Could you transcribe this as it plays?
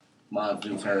My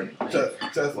dude's hurt.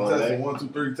 Test. 1, 2,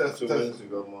 3. Test. 2 minutes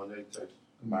ago, Monet text.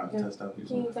 Might test that.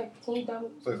 Can you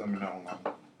double? Say something now.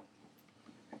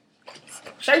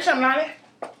 Say something, Lonnie.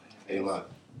 Hey, man.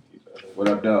 What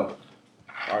up, though?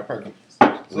 All right, perfect.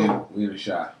 We in the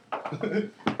shot.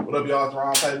 What up, y'all? It's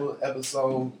Round Table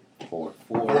episode 4.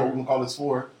 We're gonna call this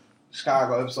 4.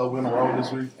 Chicago episode. We're on the road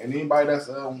this week. And anybody that's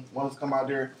wants to come out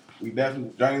there, we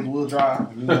definitely James will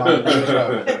drive. You know how to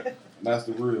drive. And that's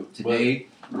the real. Today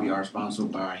we are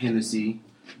sponsored by Hennessy,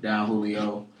 Down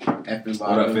Julio, Effing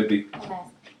What up, Bottom, 50?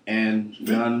 and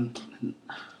Gun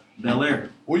Bel Air.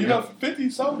 Well, you know, 50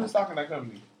 sold this stock in that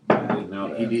company.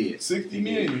 No, he did. 60 He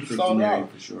million. did. He 60 sold million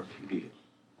out. for sure. He did.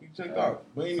 He checked out.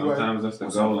 But anyway, Sometimes that's the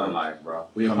goal in life, bro.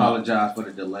 We apologize for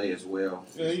the delay as well.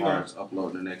 Yeah, as you far know. as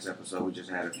uploading the next episode, we just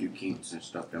had a few kinks and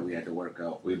stuff that we had to work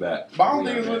out. We back. but I don't We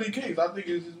think it's are really case. I think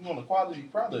it's just more the quality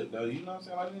product, though. You know what I'm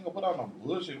saying? Like, we ain't gonna put out no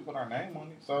bullshit. We put our name on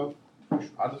it. So,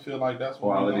 I just feel like that's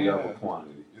what Quality we over have.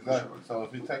 quantity. Exactly. So,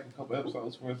 if it takes a couple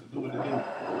episodes for us to do what it do.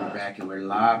 We're back and we're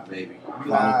live, baby.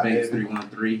 Live, Bates baby.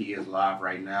 313. He is live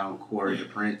right now. Corey the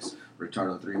Prince,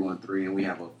 Retardo 313, and we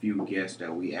have a few guests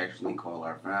that we actually call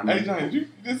our family. Hey, James,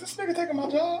 is this nigga taking my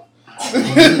job?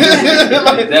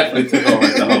 Definitely took over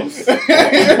as the host.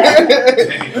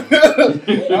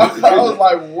 I was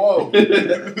like, whoa.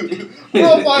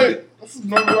 I was like, this is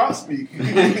normal I speak.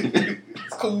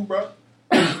 It's cool, bro.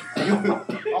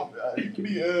 You can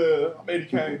be, I'm Eddie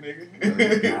Kane,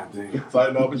 nigga. God damn. So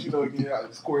I know, but you know, again,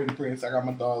 it's Corey the Prince. I got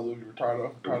my dog, Louis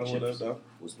Retardo. Retardo, what up, though?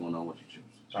 What's going on with you,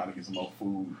 Chips? Trying to get some more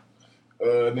food.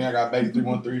 Then I got Baby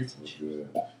 313. What's good?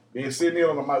 Being sitting here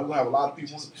on the mic, we're going to have a lot of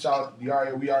people. Shout out to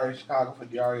Diaria. We are in Chicago for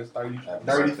Diaria's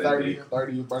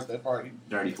 30th birthday party.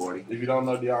 Dirty 40. If you don't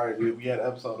know Diaria, we had an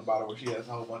episode about her where she asked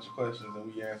a whole bunch of questions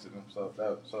and we answered them.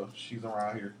 So she's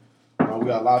around here. We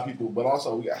got a lot of people, but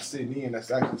also we got sitting in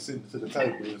that's actually sitting to the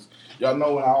table. Y'all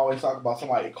know when I always talk about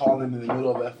somebody calling in the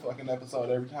middle of that fucking episode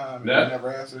every time and Yeah. they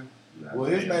never answer. Well,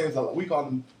 his name's we call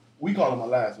him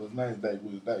Alas, but his name's Dave.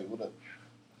 Dave, what up?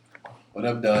 What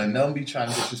up, though? And don't be trying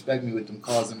to disrespect me with them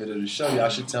calls in the middle of the show. Y'all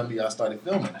should tell me y'all started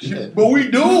filming. Shit. But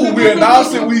we do. We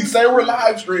announce it. We say we're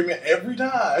live streaming every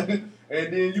time,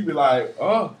 and then you be like,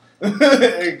 oh.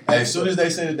 Hey, as soon as they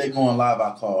say that they going live,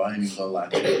 I call. I ain't even gonna lie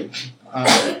to you.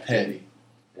 I'm petty.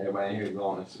 Everybody in here go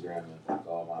on Instagram and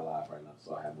go on my live right now,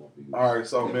 so I have more people. All right,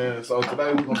 so man, today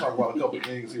we're gonna talk about a couple of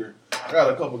things here. I got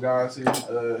a couple guys here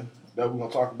that we're gonna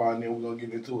talk about, and then we're gonna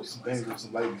get into some things with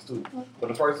some ladies too. But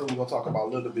the first thing we're gonna talk about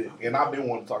a little bit, and I've been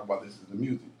wanting to talk about this, is the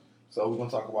music. So we're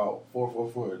gonna talk about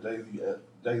 444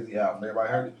 Jay-Z album. Everybody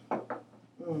heard it?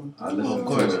 I listen Of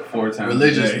course. to it 4 times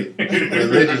Religiously. a day.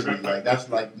 Religiously. Like, that's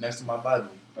like next to my Bible.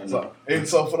 So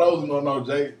for those who don't know,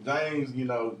 James, you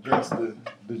know, drinks the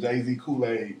Jay-Z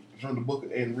Kool-Aid from the book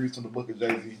and reads from the book of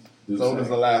Jay-Z. Do So say- does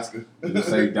Alaska. do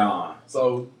say Don.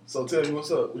 So tell me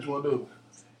what's up. What you want to do?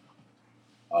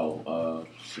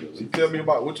 Shit. Tell me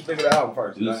about what you think of the album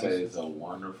first. Do James. say it's a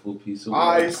wonderful piece of work.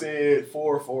 I said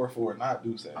 444, not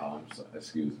do say. Oh, I'm sorry.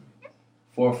 Excuse me.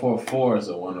 444 is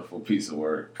a wonderful piece of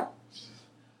work.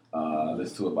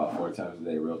 Listen to it about 4 times a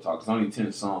day, real talk. It's only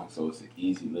 10 songs, so it's an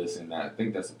easy listen. I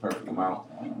think that's a perfect amount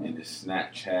in this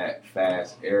Snapchat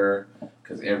fast era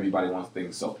because everybody wants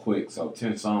things so quick. So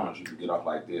 10 songs, you can get off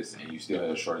like this, and you still have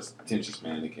a short attention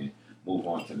span that can move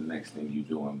on to the next thing you're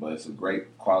doing. But it's a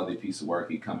great quality piece of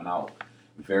work. He coming out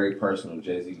very personal.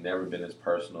 Jay-Z never been as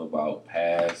personal about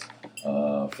past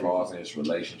flaws in his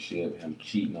relationship, him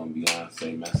cheating on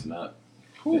Beyonce, messing up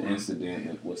the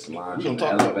incident with Solange We in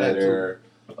gonna the talk about that, elevator.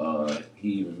 He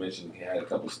even mentioned he had a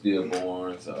couple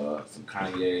stillborns, some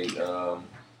Kanye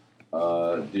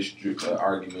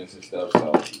arguments and stuff.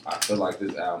 So I feel like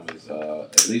this album is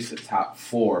at least a top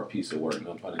 4 piece of work,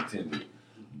 no pun intended,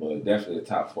 but definitely a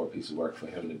top 4 piece of work for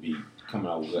him to be coming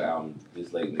out with an album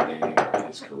this late in the game in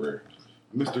his career.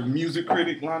 Mr. Music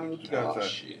Critic, Lonnie, what you got to say?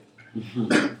 Shit.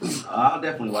 I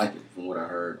definitely like it from what I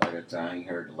heard. Like I said, I ain't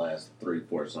heard the last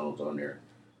 3-4 songs on there.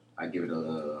 I give it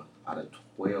a out of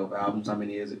 12 albums. How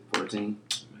many is it? 14?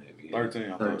 Maybe.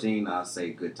 13. 13. I'd say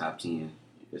good top 10.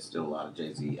 There's still a lot of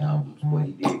Jay-Z albums, but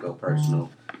he did go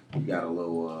personal. He got a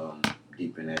little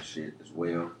deep in that shit as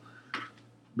well.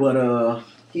 But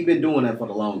he been doing that for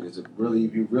the longest. If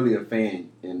you're really a fan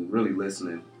and really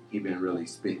listening, he been really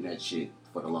spitting that shit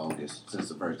for the longest since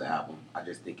the first album. I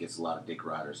just think it's a lot of dick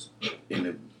riders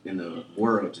in the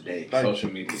world today.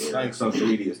 Social media. Like social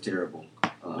media is terrible.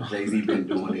 Jay-Z been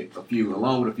doing it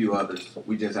along with a few others.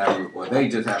 They just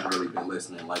haven't really been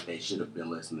listening like they should have been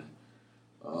listening.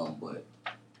 But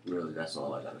really, that's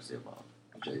all I gotta say about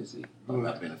Jay-Z.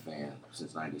 I've been a fan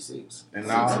since '96. And since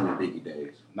now- the Biggie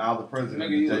days. Now the president,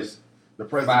 Nigga, you the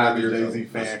president 5 of the years Jay-Z old.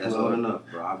 fan That's club. old enough,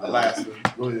 bro. I've been Alaska.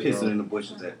 Go ahead, pissing bro. in the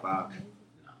bushes at 5.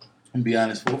 And be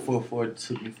honest, 444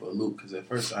 took me for a loop because at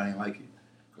first I didn't like it.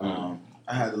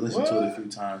 I had to listen to it a few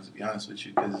times to be honest with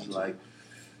you because it's like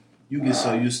you get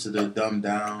so used to the dumbed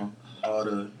down, all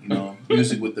the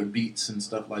music with the beats and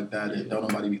stuff like that, and don't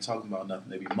nobody be talking about nothing.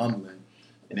 They be mumbling,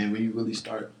 and then when you really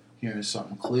start hearing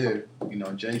something clear,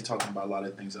 Jay's talking about a lot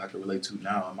of things that I can relate to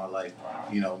now in my life.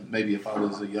 Maybe if I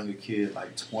was a younger kid,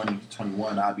 like 20,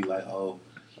 21, I'd be like, oh,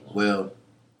 well.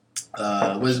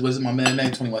 What's my man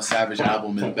name? 21 Savage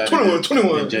album is better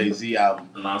 21. than Jay-Z album.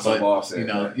 Lonzo Ball said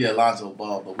that. Yeah, Lonzo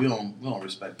Ball, but we don't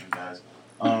respect them guys.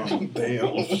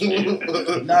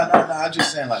 Damn. Nah. I'm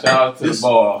just saying, like, Shout out to the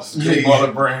Balls. Big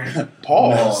Baller brand.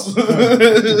 Pause.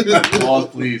 Pause,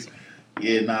 please.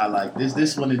 Yeah, like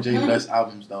this one of Jay's best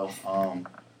albums though.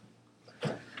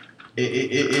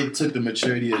 It took the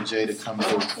maturity of Jay to come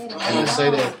through and to say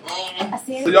that.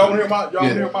 So y'all want to hear my?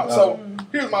 Yeah. So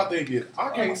here's my thing is I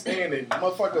can't stand it.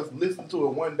 Motherfuckers listen to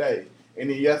it one day and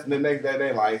then the next day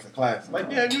they like it's a classic. Like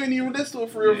damn, you ain't even listen to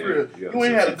it for real. You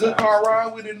ain't had a good car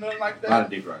ride with it, nothing like A lot of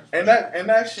that. dick rides. And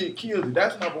that shit kills it.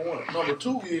 That's number one. Number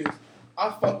two is I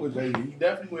fuck with Jay-Z. He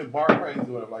definitely went bar crazy or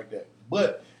whatever like that.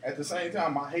 But at the same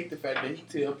time, I hate the fact that he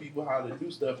tell people how to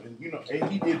do stuff and and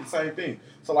he did the same thing.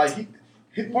 So like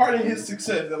part of his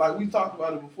success, and like we talked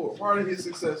about it before, part of his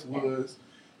success was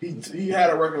he had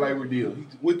a record label deal. He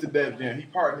with the Def Jam, he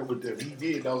partnered with them. He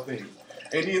did those things.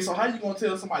 And then, so how you gonna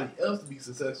tell somebody else to be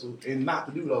successful and not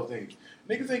to do those things?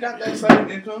 Niggas ain't got that same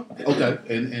income. Okay,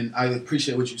 and I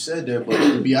appreciate what you said there, but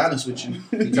to be honest with you,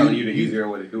 He telling you the easier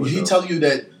way to do it. he though. telling you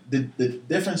that the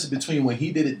difference between when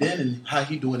he did it then and how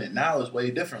he doing it now is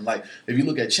way different. Like if you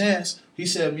look at Chance, he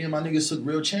said me and my niggas took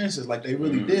real chances, like they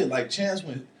really did. Like Chance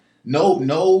went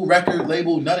no record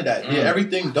label, none of that. Yeah,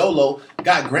 everything Dolo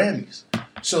got Grammys.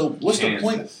 So what's the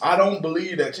point? I don't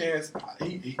believe that Chance.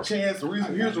 Chance. Here's the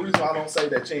reason why I don't say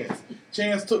that Chance.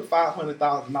 Chance took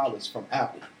 $500,000 from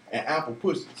Apple, and Apple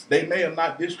pushed it. They may have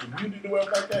not distributed it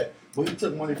like that, but he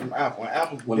took money from Apple. And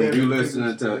Apple. Well, if you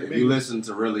listen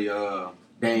to really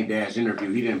Dame Dash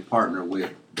interview, he didn't partner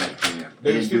with Def Jam.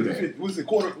 He didn't do that. What's it?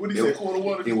 Quarter? What did he say? Quarter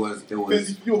water. It was.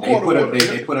 You a quarter water.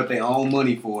 They put up their own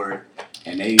money for it,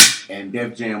 and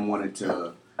Def Jam wanted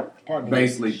to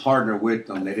basically partner with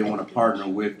them. They didn't want to partner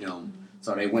with them,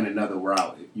 so they went another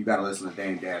route. You got to listen to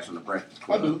Dame Dash on the Breakfast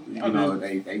Club. I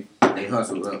do. They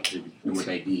hustled up to do what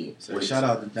they did. So shout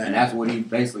out to Dame. And that's what he's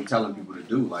basically telling people to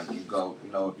do. Like you go,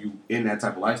 if you in that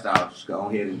type of lifestyle, just go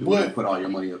ahead and do it. And put all your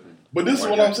money up in. But this is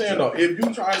what I'm saying though. If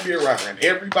you trying to be a rapper, and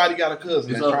everybody got a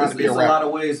cousin that's trying to be a There's rapper, a lot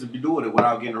of ways to be doing it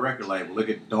without getting a record label. Look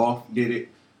at Dolph did it.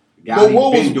 But Guy's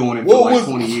been doing it for like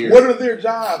 20 years. What are their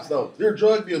jobs though? They're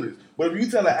drug dealers. But if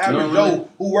you tell an average Joe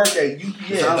who work at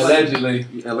UPS, Allegedly.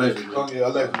 oh yeah,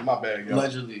 allegedly, my bad, yo.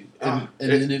 Allegedly, and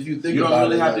if you think You don't about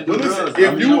really it, have to like, do But drugs. listen, I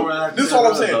mean, if you don't really have to this is do what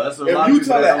I'm drugs, saying. though. That's a lot If of you people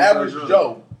tell that an don't average do drugs.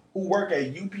 Joe who work at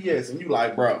UPS and you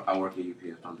like, bro, I work at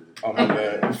UPS. Don't do this. oh my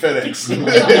bad, FedEx.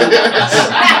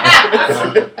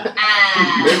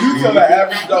 If you tell an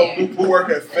average Joe who work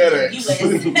at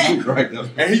FedEx Right now.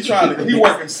 and he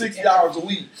working 60 hours a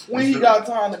week, when he got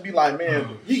time to be like,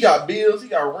 man, he got bills, he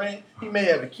got rent, he may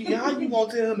have a kid. How you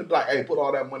gonna tell him to be like, hey, put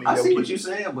all that money in I your see what kid? you're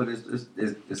saying, but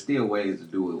it's still ways to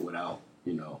do it without,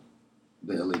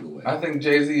 the illegal way. I think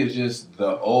Jay-Z is just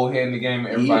the old head in the game.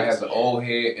 Everybody has an old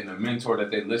head and a mentor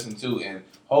that they listen to. And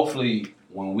hopefully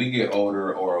when we get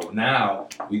older or now,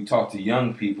 we talk to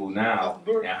young people now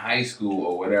in high school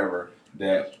or whatever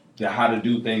that how to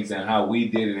do things and how we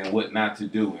did it and what not to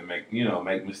do and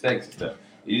make mistakes and stuff.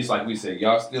 It's just like we said,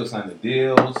 y'all still signing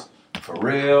deals for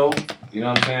real. You know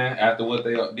what I'm saying? After what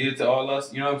they did to all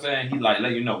us, you know what I'm saying? He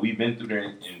let you know we've been through there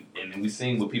and we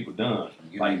seen what people done.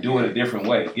 Like do it a different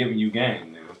way, giving you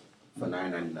game, nigga. For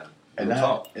 $9.99.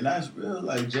 and that's real.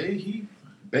 Like Jay, he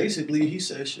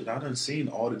said, shit, I done seen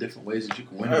all the different ways that you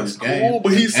can win That's this game. cool,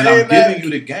 but he's and saying I'm that. giving you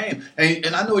the game. And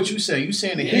I know what you're saying. You're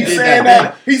saying that he He's did saying that.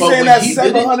 that. He's But saying when that he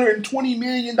did it- $720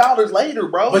 million later,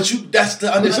 bro. But that's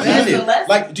to understand it.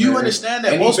 Like, do you understand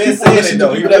that And most he been people saying listen it, to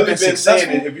though. He people that have really been been saying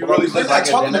successful? it. If you really We're look not like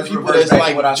it, talking then to that's people reverse that's back like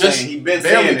to what I'm just saying. He been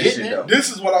barely saying this getting shit, it. though.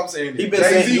 This is what I'm saying. He been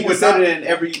saying Jay-Z he would said not. it in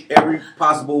every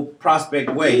possible prospect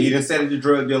way. He done said it the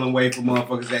drug dealing way for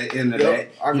motherfuckers at the end of Yep,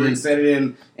 that. I He agree. done said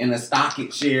it in a stock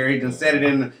share. He done said it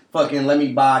in doing fucking let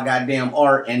me buy goddamn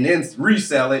art and then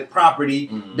resell it, property,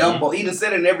 Dumbo. He done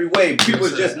said it in every way. People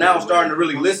are just now starting to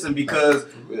really listen because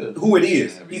who it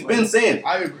is. He's been saying it.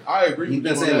 I agree. He's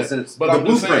been with you saying on it since but the I'm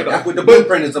just saying, blueprint. That's what the but-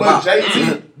 blueprint is about.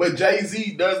 But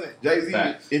Jay-Z doesn't. Jay-Z,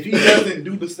 Facts. if he doesn't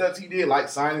do the steps he did, like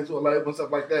signing to a label and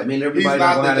stuff like that, I mean, he's everybody's not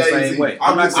not going to the have the Jay-Z. same way.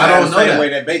 I'm I'm not just going I to have don't the know same that. way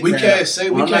that Baker We had. can't say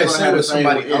I'm not gonna have what the same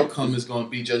somebody's way. outcome is going to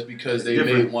be just because they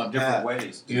Different- made one different path.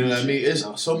 ways. You know what I mean? It's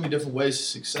so many different ways to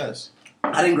success.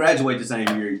 I didn't graduate the same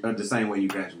year, or the same way you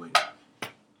graduated.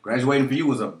 Graduating for you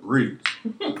was a breeze.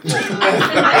 Four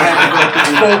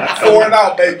and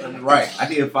out, baby. Right, I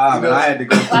did 5, and I had to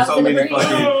go Why through was so it a many breeze?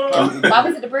 fucking. Why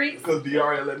was it the breeze? Because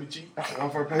DR let me cheat on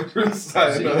her papers.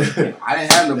 I didn't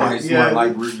have nobody smart Yeah.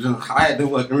 like Bruce. I had to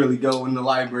fucking really go in the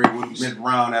library with Miss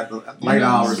Brown at the late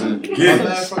hours and My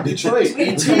man from Detroit,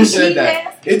 ET said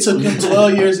that. It took him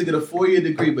 12 years to get a 4-year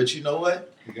degree, but you know what?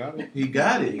 You got it. He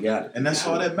got he it. got it. And that's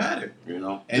all that mattered. You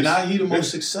know. And now he the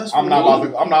most successful. I'm not about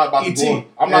to. I'm not about to. E.T. Go,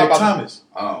 I'm not Eric about Thomas.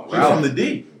 Oh, He from the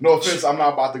D. to. No offense. I'm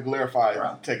not about to glorify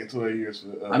Right. taking 12 years.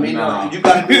 For, I mean, No. you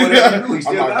got to do whatever you do. You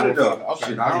still I'm not got it doing though. okay.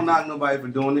 Shit, I don't knock nobody for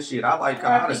doing this shit. I like.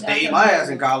 I'd have Right. stayed my ass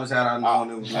in college had I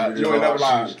known it was. gonna be You ain't never this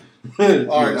lied. shit.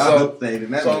 All right, I so- stayed in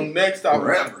that So bitch next topic.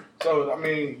 forever. So I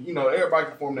mean, you know, everybody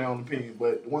can form their own opinion,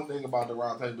 but one thing about the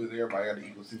round table is everybody got an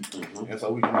equal seat, and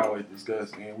so we can always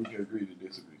discuss and we can agree to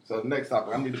disagree. So the next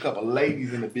topic, I need a couple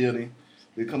ladies in the building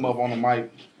to come up on the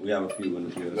mic. We have a few in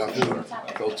the field. Y'all feel me?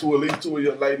 So at least two of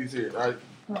your ladies here, right?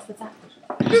 What's the topic?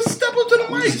 Just step up to the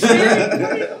mic,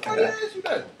 man. Why you ask you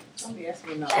that?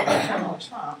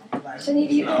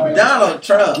 Shanita, you going? Donald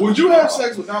Trump. Would you have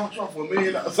sex with Donald Trump for $1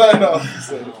 million? Sorry, no.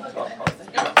 For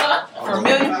a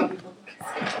million?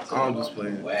 I'm just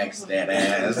playing. Wax that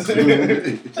ass.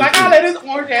 Like I let his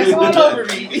orange ass all over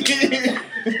me.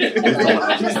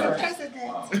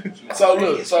 So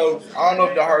look, so I don't know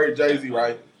if y'all heard Jay-Z,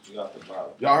 right?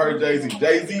 Y'all heard Jay-Z.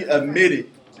 Jay-Z admitted.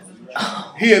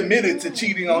 He admitted to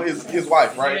cheating on his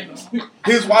wife, right?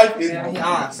 His wife is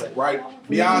Beyonce, right?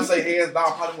 Beyonce, hands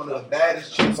down, probably one of the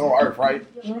baddest chicks on earth, right?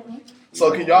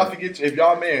 So can y'all forget if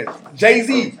y'all man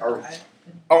Jay-Z?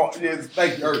 Oh, yes,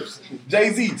 thank you, Earth.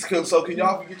 Jay-Z. So can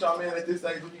y'all forget y'all man at this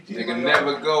stage when you cheating Nigga on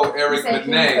never go Eric You say,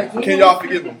 Benet. Can y'all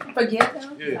forgive him? Forgive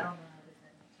him? Yeah.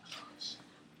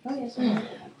 Go ahead,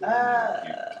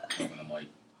 Shanita.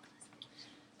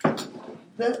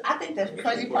 I think the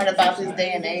crazy part about this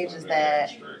day and age is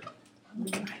that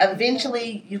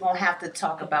eventually you're going to have to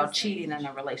talk about cheating in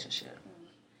a relationship.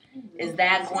 Is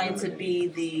that going to be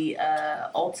the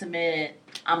ultimate,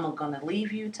 I'm going to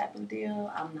leave you type of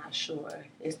deal? I'm not sure.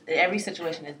 Every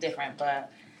situation is different,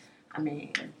 but I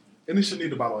mean. And this should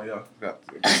need a bottle on y'all.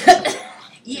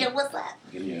 Yeah, what's that?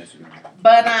 Give me an answer.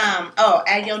 But,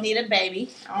 at Yo Need a Baby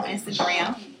on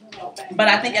Instagram. But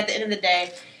I think at the end of the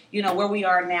day, you know, where we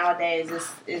are nowadays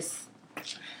is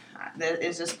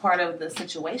just part of the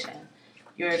situation.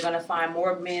 You're going to find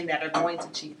more men that are going to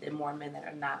cheat than more men that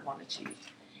are not going to cheat.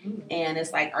 And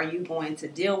it's like, are you going to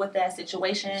deal with that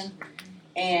situation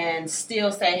and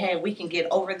still say, hey, we can get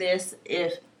over this?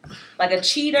 If like a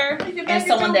cheater and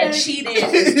someone that cheated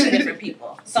is two different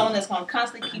people. Someone that's going to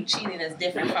constantly keep cheating is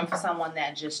different from someone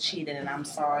that just cheated and I'm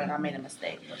sorry and I made a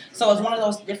mistake. So it's one of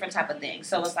those different type of things.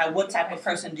 So it's like, what type of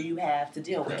person do you have to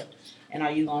deal with? And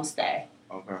are you going to stay?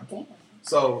 Okay.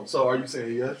 So are you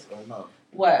saying yes or no?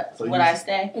 What? So Would you- I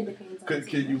stay? It depends on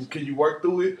Can you work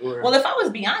through it? Or? Well, if I was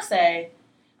Beyonce,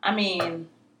 I mean,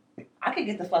 I could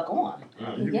get the fuck on.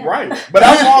 Yeah. Right. But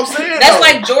that's what I'm saying. That's though.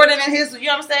 like Jordan and his, you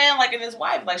know what I'm saying? Like, and his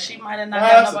wife. Like, she might have not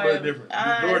had That's a nobody. bit different.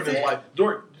 That's Jordan is it.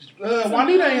 like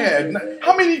Juanita ain't had.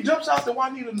 How many jump shots did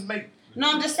Juanita make?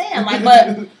 No, I'm just saying, like,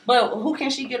 but who can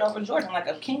she get over Jordan? Like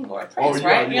a king or a prince, Oh, you're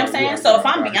right? right, You know what I'm you're saying? right, So you're if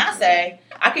I'm right. Beyonce,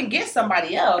 I can get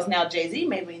somebody else. Now, Jay-Z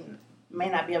may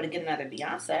not be able to get another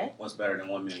Beyonce. What's better than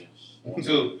 1 million?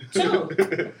 Two.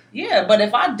 Yeah, but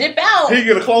if I dip out, He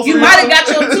get a closer. you might have got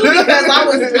your two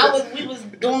because we was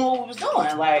doing what we was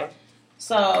doing. Like,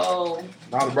 so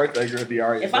Not a birthday girl,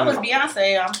 DRE. if I was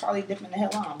Beyonce, I'm probably dipping the hell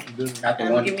on. After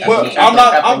Give one, me a Well, king. I'm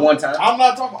not- after one time. I'm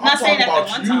not talking. Not I'm saying talking that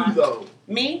about at you one time. though.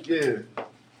 Me? Yeah.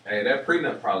 Hey, that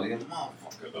prenup probably a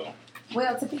motherfucker though.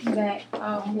 Well, to piggyback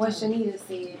what Shanita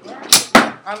said,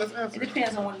 Honest It answer.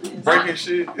 depends on what it is. Breaking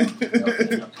shit.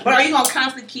 But are you gonna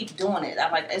constantly keep doing it?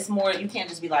 I'm like, it's more. You can't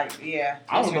just be like, yeah.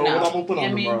 I don't yes or know no. what I'm gonna put You know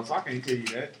on what I tomorrow, mean? so I can't tell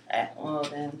you that. Well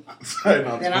then, Sorry,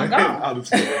 no, Then I'm playing. gone. I'm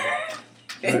just kidding.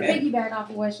 to piggyback off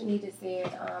of what Shanita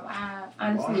said, I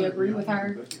honestly agree with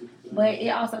her, but it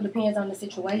also depends on the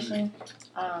situation.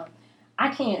 I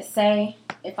can't say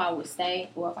if I would stay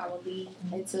or if I would leave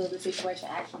until the situation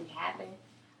actually happened.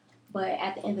 But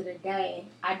at the end of the day,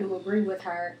 I do agree with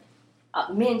her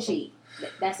Men cheat.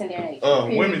 That's in their nature.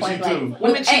 Women Point cheat blank. too.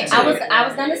 Women Hey, cheat I too.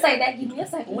 was gonna say that. Give me a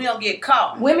second. We don't get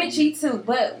caught. Women cheat too,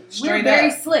 but we're Straight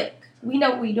very up. slick. We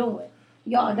know what we doing.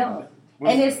 Y'all don't.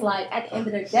 And it's like at the end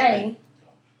of the day,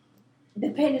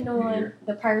 depending on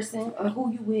the person or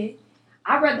who you with,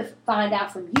 I'd rather find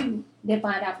out from you than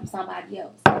find out from somebody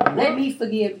else. Let me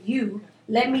forgive you.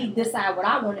 Let me decide what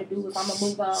I want to do if I'm gonna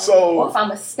move on or if I'm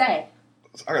gonna stay.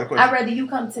 I got a question. I'd rather you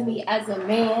come to me as a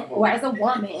man or as a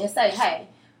woman and say, hey,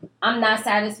 I'm not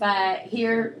satisfied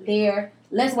here, there.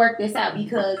 Let's work this out,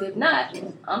 because if not,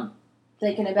 I'm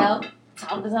thinking about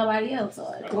talking to somebody else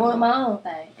or doing my own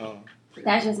thing.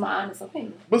 That's just my honest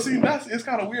opinion. But see, it's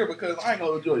kind of weird because I ain't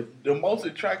gonna enjoy it. The most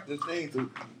attractive thing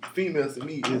to females to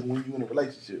me is when you in a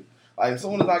relationship. Like, as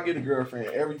soon as I get a girlfriend,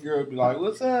 every girl be like,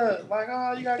 "What's up?" Like,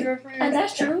 "Oh, you got a girlfriend?" And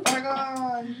that's true. Like,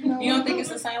 "Oh, you know." You don't think it's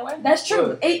the same way? That's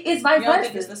true. It's vice You don't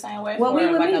think versa. it's the same way? Well, for we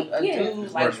would like meet, a yeah.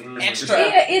 dude, like Worse. extra.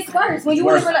 Yeah, it's worse. When you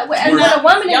Worse. when a Worse.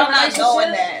 woman in a Y'all not knowing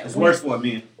relationship. that. It's worse for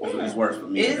men. It's worse for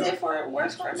men. Is though. it for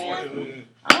worse for men?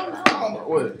 I don't know.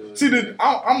 What? See,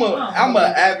 I'm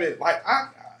a avid, like,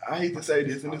 I hate to say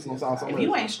this, and this is gonna sound so If much.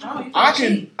 you ain't strong, you I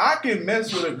can't cheat. can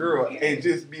mess with a girl and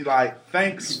just be like,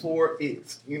 thanks for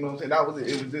it. You know what I'm saying? That was it.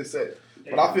 It was just said.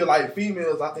 But I feel like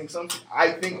females, I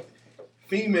think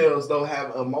females though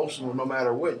have emotional, no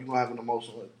matter what, you're gonna have an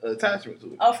emotional attachment to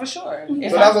it. Oh, for sure. So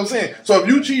that's what I'm saying. So if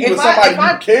you cheat with If somebody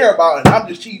I- you care about, and I'm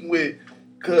just cheating with,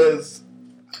 because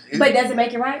But does it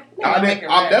make it right? No. I'm make it definitely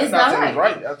right. not It's not saying it's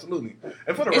right. Absolutely.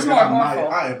 And for the It's record, more harmful.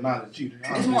 I am not a cheater.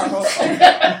 It's more harmful.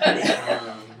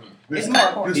 This, It's more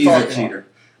harmful. this He's talk- a cheater.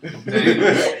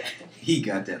 He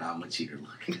got that I'm a cheater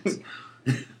look.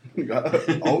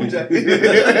 OJ.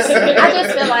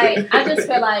 I just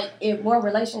feel like if more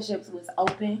relationships was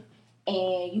open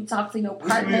and you talk to your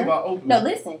What you mean partner. by open? No,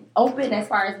 listen, open as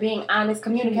far as being honest,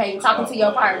 communicating, talking to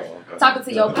your partner. Talking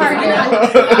to your partner.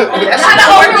 Not an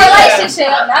open relationship.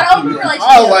 Not an open relationship.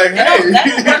 I was like, That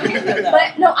hey. don't work either, though.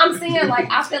 But no, I'm saying like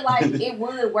I feel like it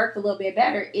would work a little bit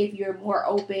better if you're more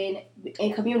open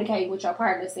and communicating with your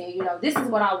partner, saying, you know, this is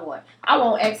what I want. I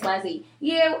want X, Y, Z.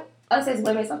 Yeah, us as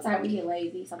women, sometimes we get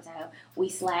lazy. Sometimes we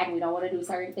slack. We don't want to do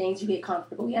certain things. You get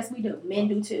comfortable. Yes, we do. Men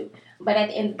do too. But at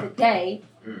the end of the day,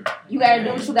 you gotta do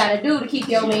what you gotta do to keep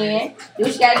your man. Do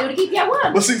what you gotta do to keep your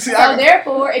woman. But see, So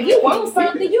therefore, if you want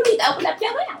something, you need to open up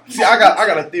your mouth. See, I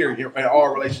got a theory in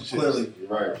all relationships. Clearly, you're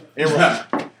right. In Say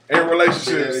that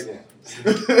relationships. again.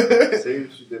 What Say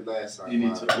what you did last time. You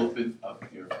need to Monica. open up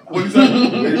your mouth. do you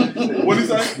say? What do you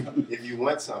say? If you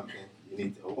want something, you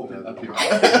need to open up your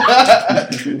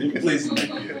mouth. Please.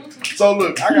 So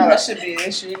look, I That got should be an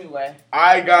issue anyway. a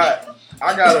Let's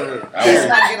theory.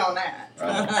 not get on that.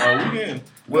 Oh, we can.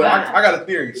 Well, I got a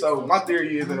theory. So my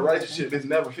theory is in a relationship, it's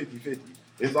never 50-50.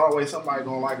 It's always somebody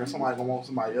gonna like her, somebody gonna want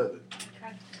somebody other.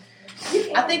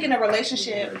 I think in a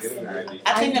relationship,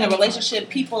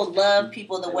 people love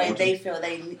people the way they feel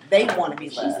they want to be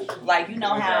loved. Like, you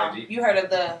know how you heard of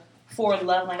the 4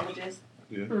 love languages?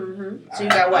 Mm-hmm. So you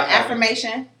got what?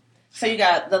 Affirmation. So you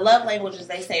got the love languages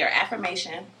they say are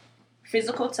affirmation,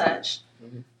 physical touch,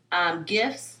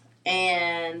 gifts,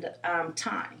 and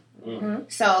time.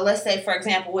 Mhm. So let's say, for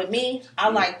example, with me, I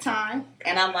like time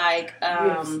and I like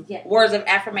Yes. words of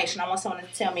affirmation. I want someone to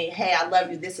tell me, hey, I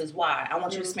love you, this is why. I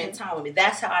want you to spend time with me.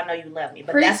 That's how I know you love me.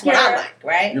 But that's what I like,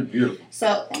 right? You're beautiful.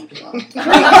 So, thank you.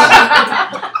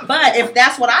 But if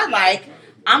that's what I like,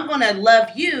 I'm going to love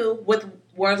you with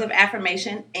words of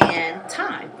affirmation and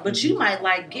time. But you might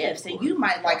like gifts and you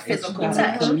might like physical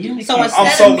touch. So I'm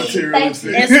instead so of me,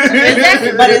 materialistic.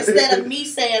 exactly, but instead of me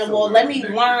saying, well, let me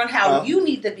learn how you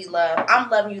need to be loved, I'm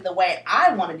loving you the way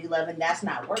I want to be loved, and that's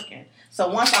not working. So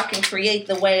once I can create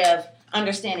the way of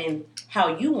understanding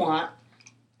how you want,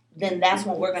 then that's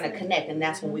when we're going to connect, and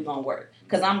that's when we're going to work.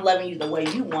 Because I'm loving you the way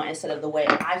you want instead of the way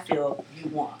I feel you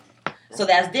want. So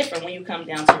that's different when you come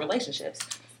down to relationships.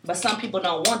 But some people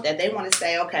don't want that. They want to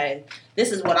say, okay,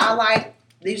 this is what I like.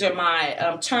 These are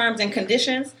my terms and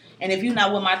conditions. And if you're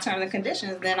not with my terms and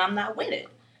conditions, then I'm not with it.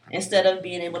 Instead of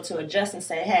being able to adjust and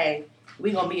say, hey,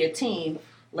 we're going to be a team.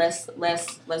 Let's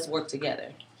work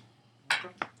together.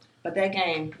 But that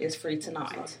game is free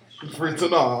tonight. Free to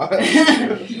know.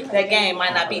 That game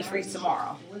might not be free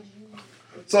tomorrow.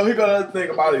 So here go the other thing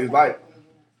about it is like,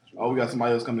 oh, we got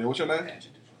somebody else coming in. What's your name?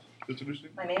 Introduce you.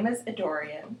 My name is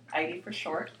Adorian, ID for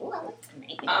short. Ooh, I like the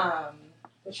name.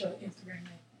 What's your Instagram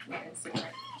name? My Instagram.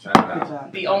 Shout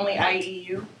out. The only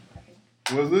IEU.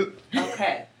 Was it?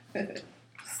 Okay.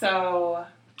 So,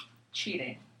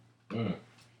 cheating.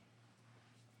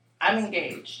 I'm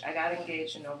engaged. I got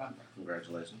engaged in November.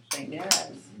 Congratulations. Thank you.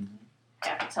 Yes. I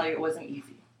have to tell you, it wasn't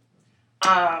easy.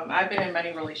 I've been in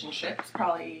many relationships,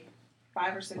 probably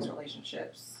 5 or 6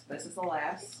 relationships. This is the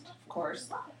last, of course.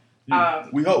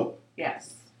 We hope.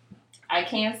 Yes. I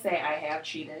can say I have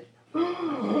cheated.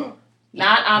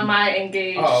 Not on my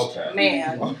engaged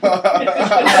man. This ain't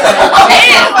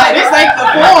the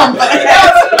form, but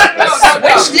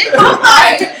switched it.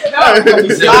 Not on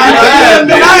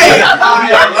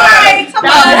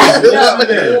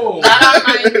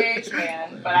my engaged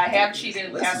man, but I have cheated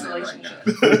in past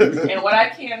relationships. And what I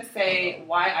can say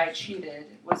why I cheated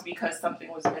was because something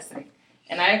was missing.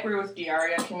 And I agree with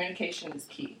Diaria, communication is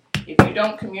key. If you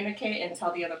don't communicate and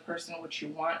tell the other person what you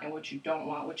want and what you don't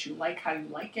want, what you like, how you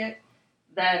like it,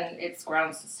 then it's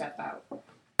grounds to step out.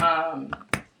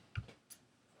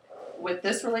 With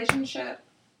this relationship,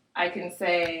 I can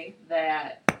say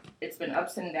that it's been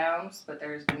ups and downs, but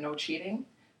there's been no cheating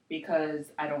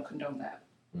because I don't condone that.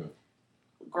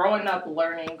 Growing up,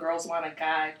 learning, girls want a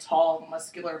guy, tall,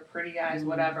 muscular, pretty eyes,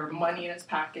 whatever, money in his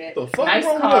pocket, The fuck nice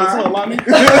wrong car. with us, huh, Lonnie?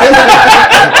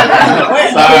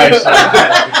 Sorry.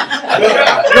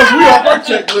 We off our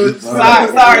checklist.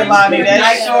 Sorry, Lonnie.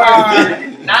 Nice car,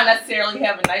 not necessarily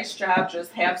have a nice job,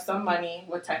 just have some money,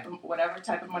 whatever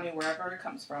type of money, wherever it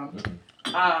comes from.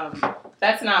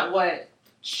 That's not what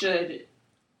should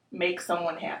make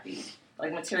someone happy,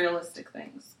 like materialistic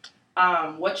things.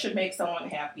 What should make someone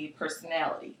happy?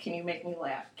 Personality. Can you make me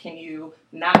laugh? Can you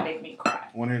not make me cry?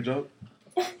 Want to hear a joke?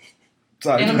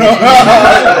 Sorry. In a minute.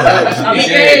 I'm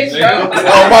engaged, bro.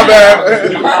 Oh, my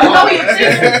bad. No, he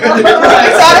cheated.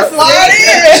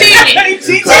 Cheated. You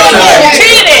see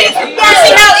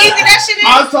how easy that shit is? I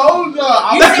told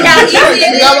y'all. You see how easy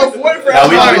it is? got a boyfriend. No,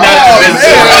 we I'm not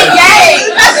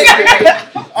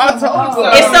I told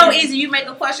you. It's so easy. You make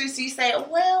a question, so you say,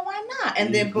 well, why not?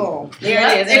 And then boom. There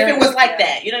it is. If it was like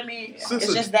that. You know what I mean? It's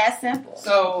just that simple.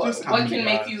 So, Just what how can you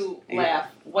make guys- you laugh?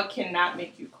 What cannot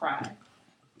make you cry?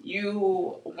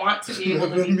 You want to be able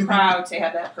to be proud to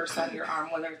have that person on your arm,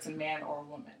 whether it's a man or a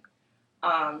woman.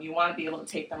 You want to be able to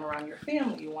take them around your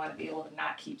family. You want to be able to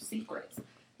not keep secrets.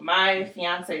 My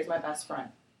fiance is my best friend.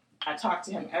 I talk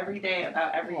to him every day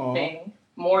about everything,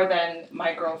 more than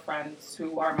my girlfriends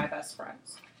who are my best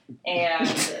friends. And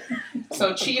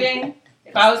so cheating,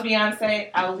 if I was Beyonce,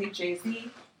 I would leave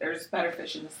Jay-Z. There's better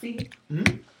fish in the sea.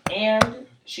 And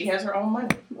she has her own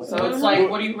money. So it's like,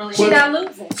 what do you really She's do? not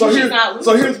losing. So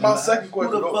here's my second Who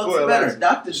question. the Go fuck's ahead, better, Lance.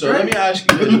 Dr. So let me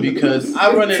ask you this because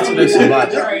I run into this a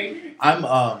lot.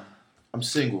 I'm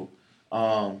single.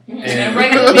 And And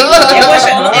right at the And beginning, what's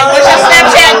your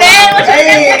Snapchat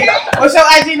name? What's your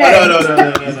IG name?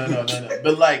 no.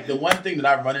 But like the one thing that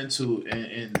I run into,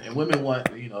 and women want,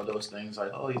 those things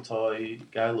like, oh, he's tall, he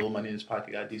got a little money in his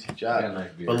pocket, got a decent job.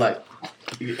 But like,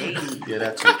 yeah,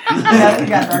 that's it.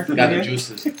 Got the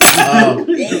juices. Juice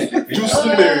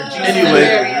in there.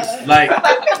 Anyway, like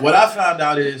what I found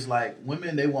out is like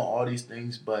women, they want all these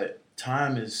things, but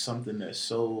time is something that's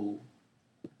so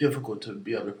difficult to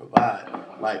be able to provide.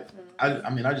 Like I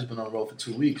just been on the road for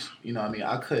 2 weeks.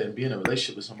 I couldn't be in a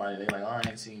relationship with somebody and they like, oh, I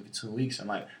ain't seen you for 2 weeks. And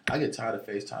like I get tired of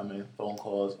FaceTiming, phone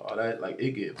calls, all that. Like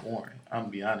it get boring. I'm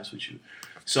gonna be honest with you.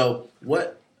 So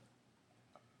what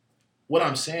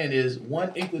I'm saying is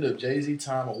one inkling of Jay-Z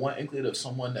time or one inkling of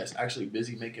someone that's actually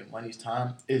busy making money's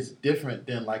time is different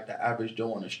than like the average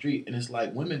Joe on the street. And it's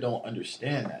like women don't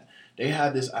understand that. They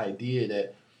have this idea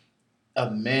that a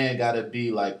man gotta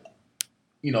be like,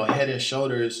 head and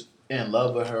shoulders in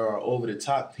love with her or over the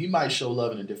top. He might show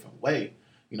love in a different way.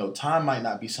 Time might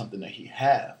not be something that he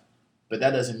have, but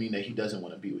that doesn't mean that he doesn't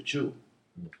want to be with you.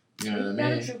 You know what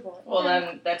I mean? well,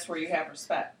 then that's where you have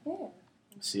respect.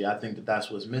 See, I think that's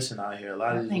what's missing out here. A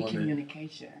lot of these women.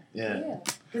 Communication. Yeah.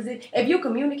 Because if you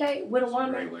communicate with a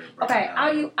woman, okay,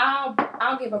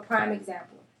 I'll give a prime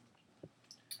example.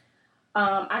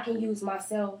 I can use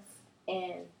myself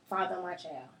and father my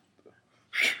child.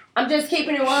 I'm just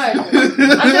keeping it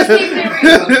 100. I'm just keeping it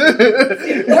real.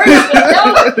 We're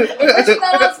not, what you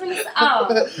thought I was finna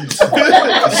say?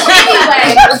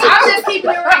 Anyway, I'm just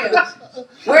keeping it real.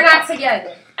 We're not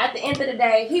together. At the end of the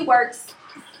day, he works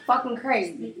fucking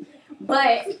crazy.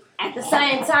 But at the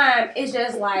same time, it's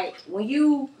just like when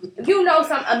you know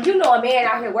a man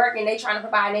out here working, they trying to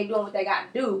provide, and they doing what they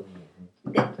got to do.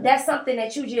 That's something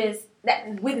that you just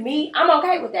with me, I'm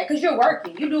okay with that because you're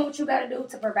working. You do what you got to do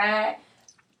to provide.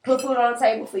 Put food on the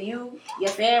table for you, your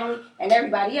family, and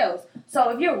everybody else. So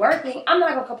if you're working, I'm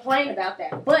not going to complain about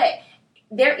that. But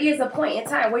there is a point in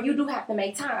time where you do have to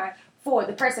make time for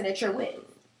the person that you're with.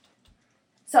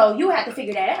 So you have to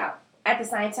figure that out at the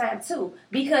same time, too.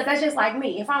 Because that's just like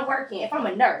me. If I'm working, if I'm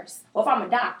a nurse, or if I'm a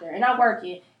doctor, and I'm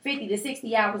working 50 to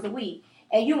 60 hours a week,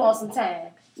 and you want some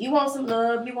time, you want some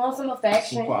love, you want some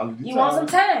affection, you want some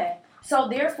time. So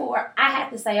therefore, I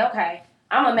have to say, okay,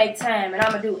 I'm gonna make time and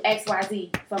I'm gonna do X, Y,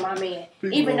 Z for my man.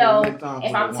 People Even don't though make time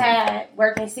if for I'm their woman. tired,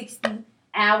 working 60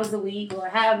 hours a week or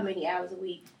however many hours a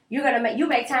week, you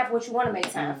make time for what you want to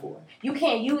make time for. You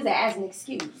can't use that as an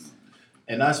excuse.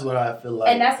 And that's what I feel like.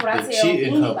 And that's what I the tell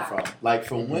cheating come anybody. from. Like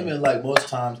for women, like most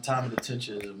times, time and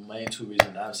attention is the main two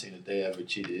reasons I've seen that they ever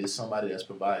cheated. Is somebody that's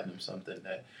providing them something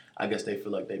that I guess they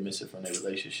feel like they miss it from their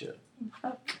relationship.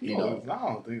 You know, I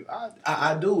don't think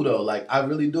I do though. Like I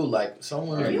really do. Like some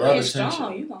women You love ain't attention.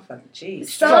 strong, you gonna fucking cheat.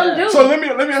 Some do. So let me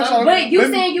ask y'all. But you let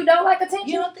me- saying you don't like attention?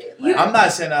 You don't think? You- I'm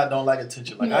not saying I don't like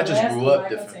attention. Like I just grew up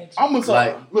different. I'm gonna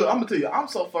Like- look. I'm gonna tell you, I'm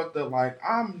so fucked up. Like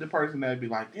I'm the person that be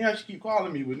like, "Damn, she keep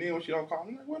calling me," but then when she don't call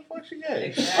me, I'm like, "Where the fuck she at?"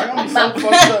 Exactly. Like I'm so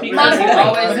fucked up. Because My you point.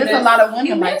 always But there's a miss- lot of You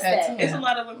women like missed that that. too. It's a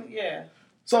lot of women, yeah.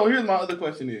 So here's my other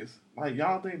question: is like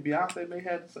y'all think Beyonce may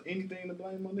have anything to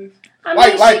blame on this? I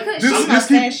mean, Like she could. just I'm not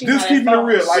saying she just not keeping it at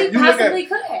real. fault. Like She you look at possibly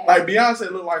could have. like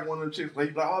Beyonce look like one of the chicks.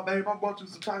 Like, oh babe, I bought you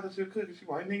some chocolate chip cookies. She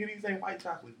like, nigga, these ain't white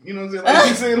chocolate. You know what I'm saying? Like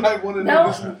she seemed like one of No.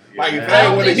 niggas. Like if Yeah.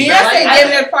 that would Beyonce have damn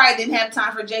near probably didn't have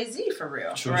time for Jay-Z for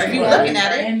real. True. If you Right. looking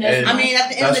at it, And And I mean, at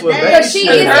the end that's of the what day, Baby Because she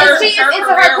said. is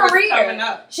into her was career. coming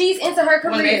up She's into her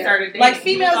when they career. started dating. like He was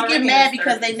females already get in mad his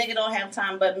because 30s. they nigga don't have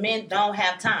time, but men don't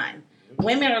have time.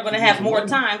 Women are gonna have more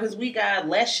time because we got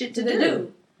less shit to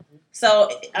do. So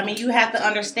I mean, you have to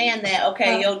understand that.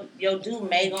 Okay, your dude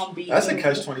may gonna be. That's a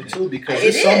catch-22 because It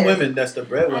there's some is. women that's the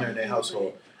breadwinner in their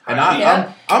household, and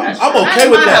Yeah. I'm That's I'm true. okay Not with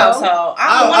in my that. household.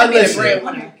 I don't I want to be the listen.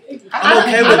 breadwinner. I'm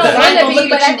okay I with don't that. want to Look be,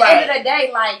 but at at you the end right. of the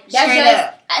day, like that's Straight just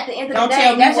up. at the end of Don't the tell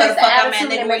day, me that's where just the the fuck I'm at,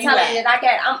 attitude nigga, and where you mentality at? that I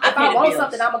got. I If pay I the want bills.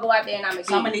 something, I'm gonna go out there and I'm gonna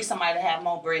So I'm gonna get it. need somebody to have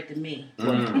more bread than me. I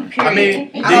mean,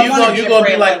 Period. then I you don't wanna gonna be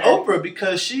a be like breadwinner. Oprah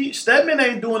because Stedman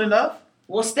ain't doing enough,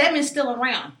 Well, Stedman's still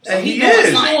around. So and he doing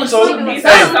is. something. So He doing hey,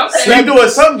 something. he doing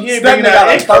something. He ain't bringing Stedman got that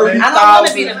a income in. 30,000 I don't want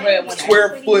to be the breadwinner. square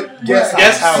foot guest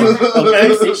Guest house,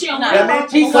 okay? She don't No. want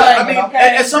to So, I mean,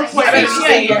 at some point, I mean,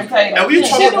 she ain't getting paid. and we She talk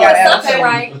She just doing about gotta something attitude.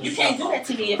 right. You can't do that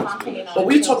to me if I'm paying on. But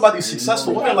when you talk about these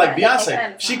successful women like Yeah.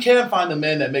 Beyonce, she can find a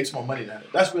man that makes more money than her.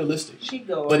 That's realistic. She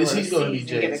go. But is over he going to be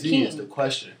overseas and get a Jay-Z is the king.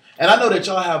 question. And I know that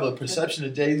y'all have a perception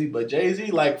of Jay-Z, but Jay-Z,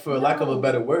 like, for lack of a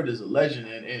better word, is a legend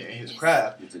in his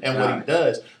craft and what he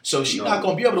does. So she's not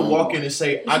going to be able to walk in and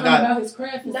say, It's I not got... about his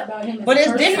craft, it's about him as But a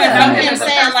it's person. different Yeah. from him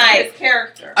saying like, his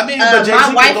character. I mean, my but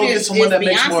Jay-Z wife can go get is someone that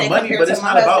makes more Beyonce money, compared but to it's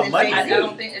my not about husband money. is I Jay-Z.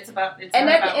 don't think it's about. It's And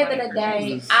not at the about end of money the for day,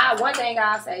 Jesus. one thing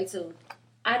I say too,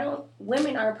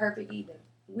 women aren't perfect either.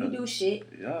 We do shit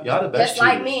Y'all the best just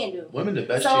like cheaters. men do. Women the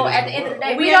best So cheaters at in the end of the world.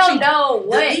 day, We we don't actually know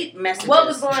Delete messages. what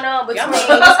was going on between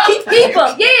Y'all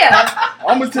people. Yeah,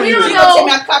 I'm gonna tell We you don't this. You know. gonna tell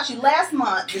me I caught you last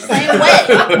month the same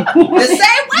way? The same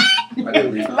way? I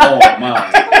didn't read all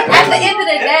mine. at the end of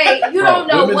the day, you don't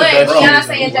know Women the what best Beyonce cheaters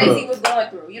and in the Jay-Z world. was going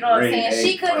through. You know what I'm Great, saying?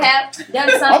 She hey. could have done I'm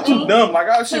too something. dumb. Like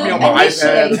I should be To on my iPad.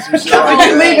 initiate. and some shit You like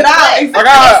can that. leave it out.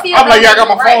 Like I'm like, yeah, I got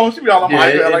my Right. phone. She be all on my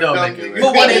Yeah, iPad. it Like don't dumb make it nigga. right.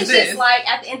 But what And is it's this? just like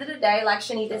at the end of the day, like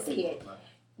Shanita said,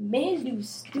 men do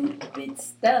stupid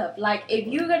stuff. Like if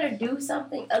you're gonna do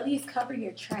something, at least cover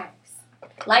your tracks.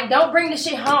 Like don't bring the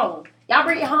shit home. Y'all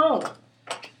bring it home.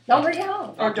 Don't bring it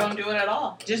home. Or don't do it at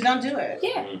all. Just don't do it.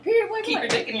 Yeah. Period. Wait, Keep your wait.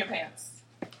 dick in your pants.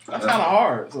 That's kind of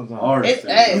hard sometimes. Hard. It's,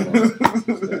 hey,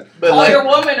 But Call like, your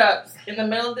woman up in the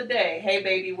middle of the day. Hey,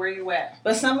 baby, where you at?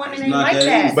 but some women It's ain't not like that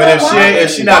that. easy. but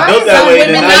if she not Why built is that some way,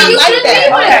 women then not now you you... like shouldn't that?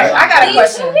 be with her. Okay, I got a You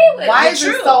question. shouldn't be with her. Why It's is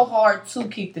it true. so hard to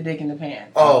keep the dick in the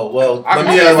pants? Oh, well, I let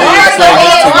me can't- let me Why is it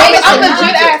explain this to you. I'm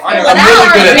legit asking. I'm But I'm I really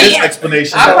heard good at this men-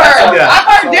 explanation. I've Yeah.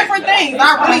 heard different things.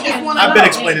 I really just want to know. I've been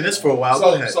explaining this for a while. Go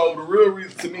So, ahead. so the real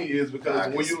reason to me is because I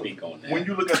can when you speak on that. when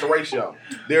you look at the ratio,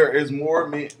 there is more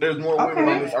men, there's more women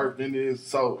Okay. on this earth than there is.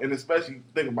 So, and especially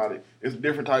think about it, it's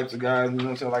different types of guys. You know what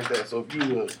I'm saying, like that. So if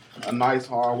you a nice,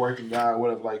 hard working guy,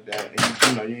 whatever like that,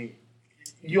 and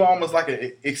you almost like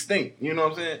an extinct. You know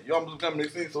what I'm saying? You almost become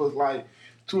extinct. So it's like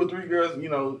 2 or 3 girls,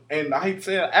 and I hate to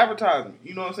say it, advertising.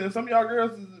 You know what I'm saying? Some of y'all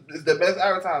girls is the best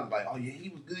advertising. Like, oh yeah, he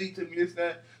was good. He took me this,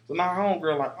 that. So now her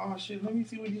homegirl like, oh shit, let me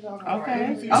see what he's talking about. Okay. Let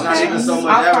me see It's what not he's even so talking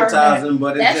much I've heard advertising,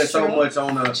 but it's That's just so true. much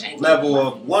on a level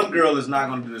of one girl is not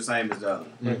going to do the same as the other.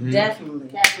 Mhm. Definitely.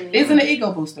 Definitely. Isn't it an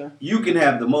ego booster? You can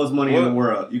have the most money in the What?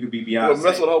 world. You could be about. Mess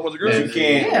with a Beyonce. whole bunch of girls. You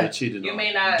can't Yeah, cheated You on.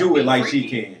 may not Do it be like she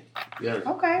freaky. can. Yeah.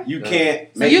 Okay. You Yeah. can't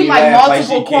So make you me like laugh multiple like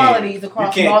she can. qualities You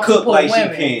across can't multiple cook like women.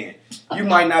 she can. You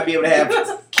might not be able to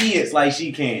have kids like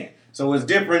she can. So it's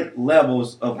different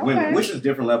levels of women, Okay. which is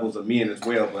different levels of men as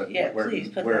well. But Yeah, we're, please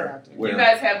put we're, that out there. we're- You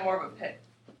guys have more of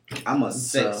a I'm a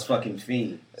sex fucking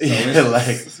fiend. So Yeah,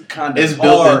 it's kind it's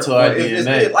built hard, into our but it's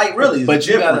DNA. like really, it's But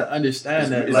you different. gotta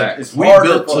understand that, It's- like, it's we harder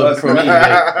built for to us to procreate.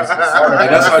 It's harder Like,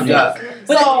 for that's us our to job.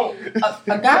 So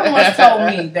a guy once told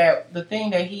me that the thing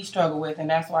that he struggled with, and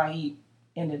that's why he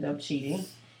ended up cheating,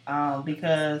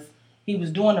 because he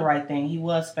was doing the right thing. He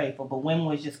was faithful, but women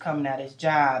was just coming at his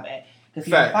job because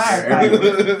he was a Facts.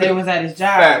 firefighter. They was at his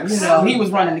job. Facts. You know, he was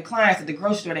running the clients at the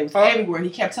grocery store. They was everywhere, and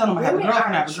he kept telling them I have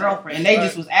a girlfriend, and they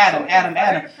just was at him.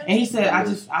 And he said,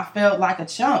 I felt like a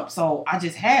chump, so I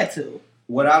just had to.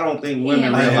 What I don't think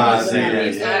women Yeah. realize Yeah.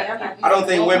 is I don't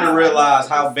think women realize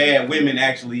how bad women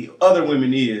actually, other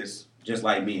women is, just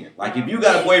like men. Like if you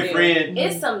got a boyfriend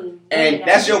It's some. and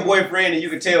that's your boyfriend and you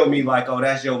can tell me like, oh,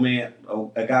 that's your man,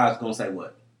 oh, a guy's gonna say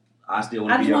what? I still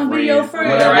want to be your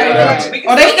friend. Whatever. Right.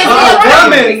 Oh, they still a woman, Right,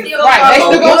 they a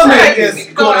still go woman right. is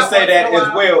gonna say that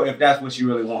as well if that's what you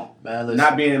really want. Man, listen,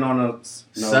 Not being on a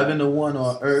 7-1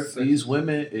 on Earth. These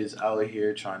women is out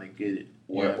here trying to get it.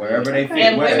 wherever they feel,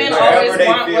 And women wherever always they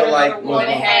want feel what like another woman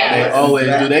They has. always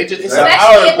do. They just it's an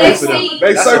Especially hour if they for them. see,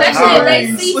 They search especially if they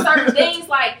times. see certain things.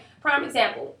 Like prime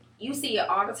example, you see it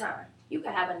all the time. You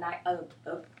can have a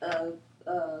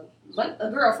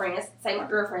girlfriend. Say my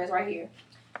girlfriend's right here,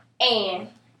 and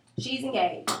she's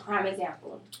engaged. Prime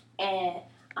example, and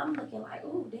I'm looking like,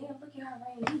 ooh, damn, look at her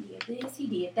ring. He did this, he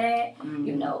did that.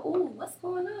 You know, ooh, what's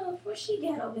going on? What she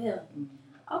got over here?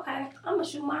 Okay, I'm gonna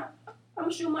shoot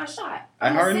my shot. I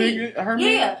heard nigga. I heard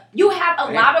Yeah, you have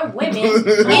a lot of women in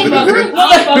the Sad. group.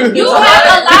 You have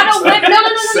a lot of women.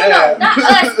 No, not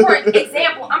us. For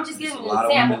example, I'm just giving It's a an lot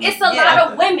of example. women. It's a lot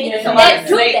of women Yeah, it's a lot that of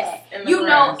do snakes that. in the You know,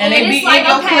 grass. And they be it's like, in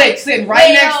your okay, clique, sitting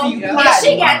right next to you. if plotting.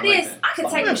 she got this, I can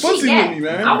take what she Pussy got. with me,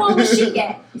 man. I want what she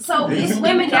got. So it's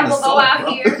women that will go out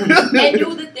here and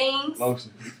do the things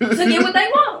Lotion. to get what they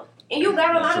want. And you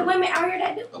got a lot of women out here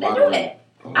that do that.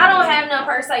 I don't have none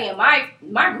per se in my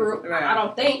group. Right. I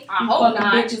don't think. I hope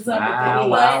not. Wow, But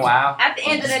wow, wow. at the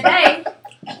end of the day,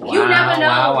 you never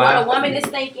know what a woman is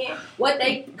thinking, what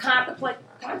they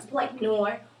contemplating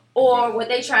doing, or what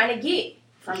they trying to get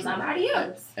from somebody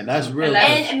else. And that's real.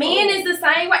 And men is the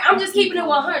same way. I'm just keeping it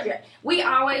 100. We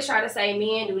always try to say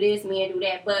men do this, men do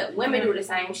that, but women do the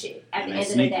same shit at the end of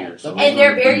the day. And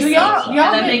they're very Do y'all sneaky.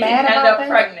 get And then they mad can end about up that?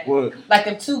 pregnant. What? Like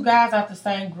if two guys out the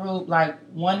same group, like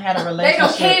one had a They don't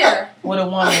relationship care. with a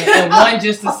woman and one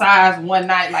just decides one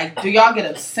night, like, do y'all get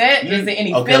upset? Is there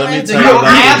any Okay, let me feelings? Do tell you y'all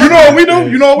about have You know what we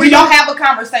do? You know what do we do? y'all have a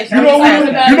conversation? You know what we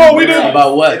do? You know what we do?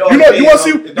 About what? You know, you want to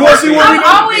see what we I've do?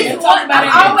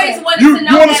 always wanted You to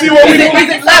know wanna that see what we do? it's Is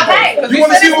it level? okay. Because You we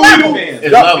wanna said see it's what we level. do?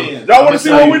 It's Y'all- level. y'all wanna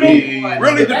see what we do?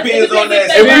 Really depends on that.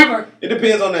 If It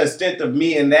depends on the extent of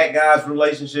me and that guy's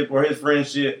relationship or his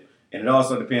friendship, and it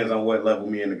also depends on what level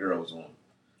me and the girl was on.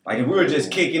 Like if we were just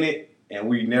kicking it and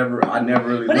I never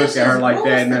really looked at her like that.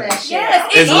 And Yes, It's it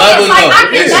is. levels Like, though. I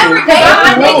can It's never true. date my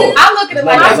It's niggas. I look at it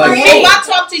like Like- this. like- If I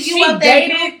talk to you She up there,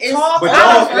 dated, it's talked, But I y'all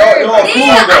was cool Yeah,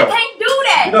 I though. can't do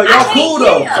that. You know, y'all I can't cool do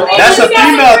though. that. So That's a You gotta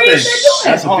female agree thing. to do that.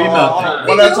 That's a female thing.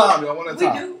 One at a time, y'all. One at a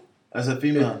time. That's a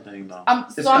female thing, though. I'm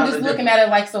It's just kinda looking at it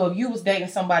like, so if you was dating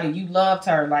somebody, you loved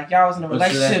her, like y'all was in a But see,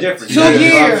 that's relationship different. 2 That's what I'm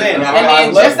years, saying. and That's why I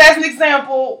then love just it. as an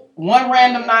example, one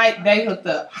random night they hooked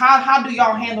up. How do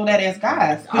y'all handle that as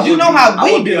guys? I Because you would know be- how I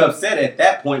we would be do. upset at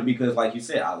that point because, like you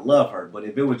said, I love her. But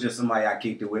if it was just somebody I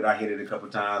kicked it with, I hit it a couple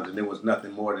times, and there was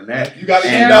nothing more than that. You got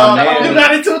it And, down. man, You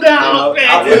got it too You down. know,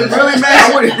 I wouldn't really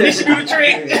mad. I wouldn't. You should do the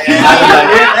trick. Like,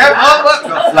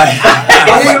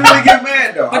 I wouldn't really get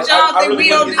mad though. But y'all think we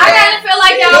don't do I kind of feel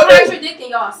like y'all contradicting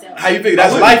yourself. how you figure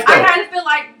that's life, I though? kind of feel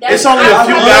like that's It's only a I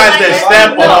few feel guys like that that's-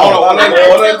 stamp no, on Hold on, I one kinda at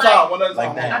feel a like- time. One at a Like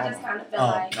time. that. I just kind of feel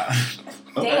like,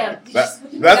 damn. That's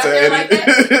y'all feel an like that?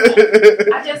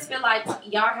 edit. I just feel like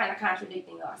y'all kind of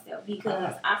contradicting yourself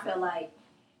because I feel like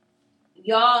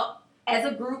y'all, as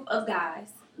a group of guys,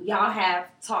 y'all have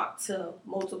talked to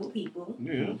multiple people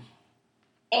Yeah.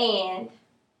 and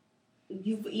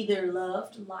you've either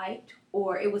loved, liked,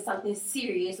 or it was something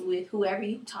serious with whoever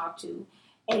you talked to,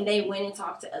 and they went and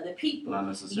talked to other people. Not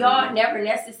necessarily. Y'all never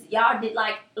necessarily, y'all did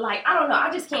like I don't know, I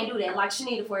just can't do that. Like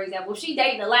Shanita, for example, if she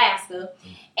dating Alaska,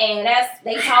 and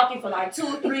they talking for like 2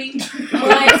 or 3 months,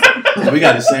 We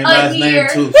got the same A last year. name,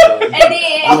 too. So. and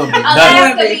then I would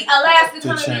be Alaska to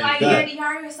come and be change like, that. yeah,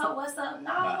 Diaria, so what's up? No,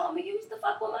 Nah. homie, you used to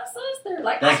fuck with my sister.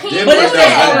 Like, That's I can't different. But it's do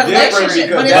that that. That's different relationship,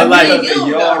 because but that's it's like- because of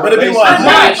y'all But if you relationship. want-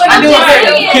 Right, but I I'm do just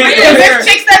agree. saying, Can't Because compare. there's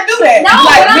chicks that do that. No,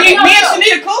 like but me no, and no.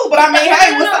 Shanita cool, but I mean, No,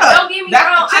 hey, no, what's no, up? don't get me That's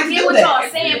wrong. the I chicks get do what that. y'all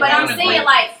saying, but I'm saying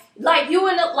like you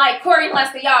and like Corey and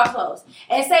Alaska, y'all close,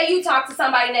 and say you talk to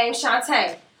somebody named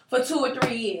Shantae for 2 or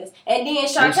 3 years, and then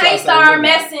Shantae Shantae started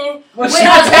messing with her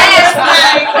Shantae- last one.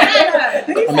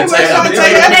 I'm gonna tell you,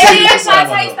 And then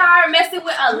Shantae started messing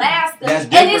with Alaska, That's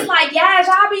and it's different. like, guys,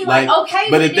 y'all be like, okay.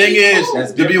 But the with thing these is, fools.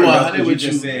 That's to be different, though, 100 'cause with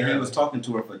just you, said he was talking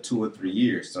to her for 2 or 3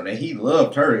 years, so that he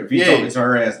loved her. If he Yeah. talking to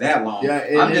her ass that long, Yeah,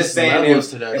 it I'm is just saying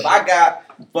levels if to that if shit. I got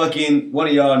fucking one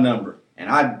of y'all number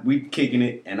and we kicking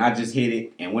it and I just hit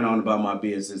it and went on about my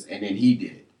business and then he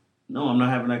did it. No, I'm not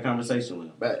having that conversation with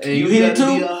him. But, You hit it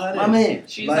gotta be too, 100. my man.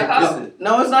 She's Like, a hoe.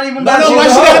 No, it's not even No, about no, you. why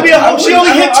she gotta be a hoe? She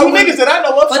only hit 2 I niggas that I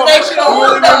know of. But so they I- cool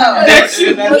I- though. That's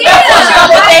it. Yeah, But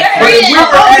but if we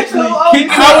were actually kicking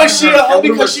How it is she a and hoe we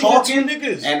were because she hit 2 talking,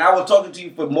 niggas? and I was talking to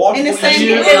you for multiple In the same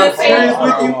years, year, and I'm in the serious same-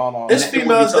 with you. It's That would be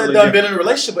females that totally done been different. in a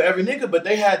relationship with every nigga, but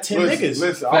they had 10 niggas.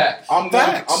 Listen, Facts. I'm going to be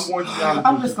honest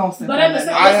I'm with just you. gonna say But at the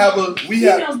same I have a, we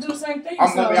have, females do the same thing.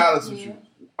 I'm going to be so- honest with you.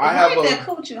 I If have ain't that a,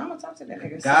 cool with you, I'm gonna talk to that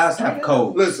nigga. Guys have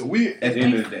codes listen, we, at the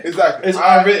end of the day. exactly. It's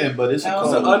I- unwritten, but it's a That It's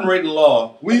was an code. unwritten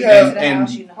law. We Get to have, the and-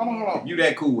 house, you know. hold on. You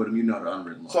that cool with them, you know the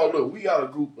unwritten law. So look, we got a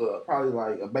group, probably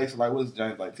like a base of like, what is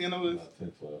James, like 10 of us?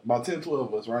 About 10,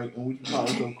 12 of us, right? And we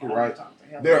probably so cool, right?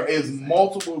 There is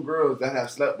multiple girls that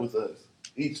have slept with us,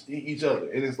 each other.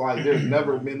 And it's like, there's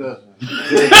never been a...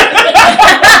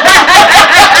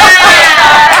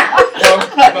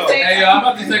 Hey, yo, I'm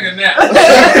about to take a nap. And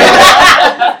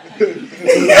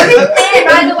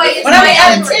by the way, it's But I mean,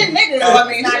 out of not 10 niggas, I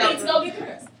mean, Now shit. let's go get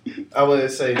dressed. I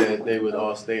would say that they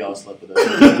all slept with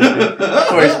us.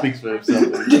 Corey speaks for himself.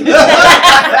 I'm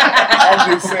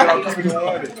just saying, I'm keeping it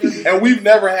 100. And we've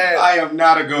never had... I am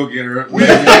not a go-getter. But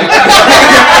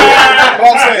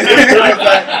I'm saying,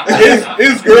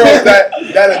 it's girls that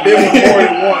have been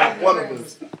with more than one of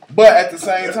us. But at the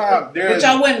same time, But there's...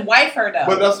 y'all wouldn't wife her though.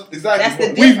 But that's exactly. That's the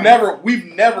but difference. we've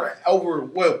never over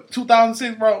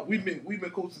 2006, bro. We've been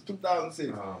cool since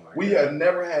 2006. We have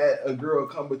never had a girl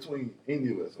come between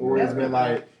any of us, or it's been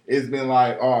like,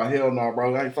 oh hell no,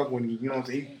 bro, I ain't fucking with you. You know what I'm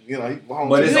saying? He home.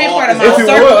 But you it's ain't all- part of my if it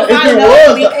circle. was- if I it know.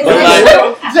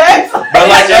 was-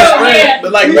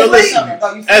 But like realistically,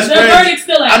 as The friends, verdict's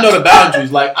still out. I know the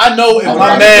boundaries. Like I know if I'm my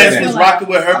about to man say that. was rocking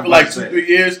with her I'm for like about to 2-3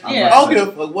 years, Yeah. I don't give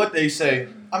a fuck what they say.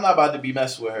 I'm not about to be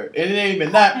messing with her. And it ain't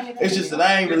even that. It's just that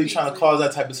I ain't really trying to cause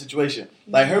that type of situation.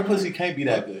 Like her pussy can't be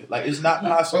that good. Like it's not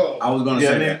possible. I was gonna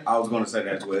Yeah, say man. that. I was gonna say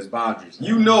that too. It's boundaries.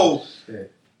 You know,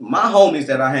 my homies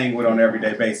that I hang with on an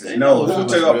everyday basis know who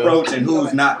to approach and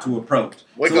who's not to approach.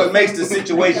 So it makes the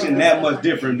situation that much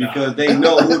different because they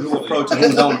know who to approach and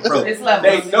who don't approach. It's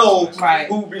levels. They know Right.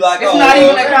 who be like, It's oh, not even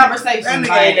a that conversation. nigga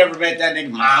Like, ain't never met that nigga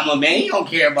mama, man. He don't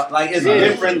care about like it's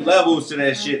different levels to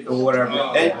that shit or whatever.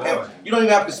 And you don't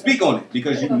even have to speak on it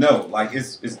because you know, like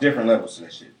it's different levels to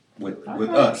that shit with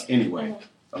us anyway.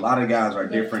 A lot of guys are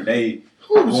different. They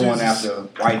going after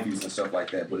wifeys and stuff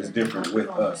like that, but it's different with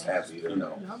us as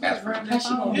as friends.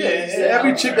 Yeah, and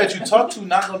every chick that you talk to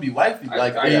not gonna be wifey.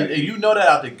 Like and you know that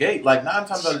out the gate. Like 9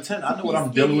 times out of 10, I know what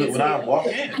I'm dealing with when I walk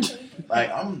in. Like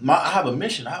I have a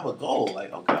mission, I have a goal.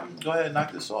 Like okay, I'm gonna go ahead and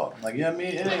knock this off. Like you know what I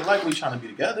mean? It ain't like we trying to be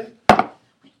together.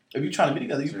 If you trying to be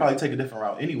together, you probably take a different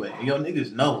route anyway. And your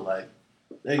niggas know, like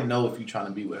they know if you trying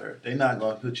to be with her. They not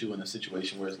gonna put you in a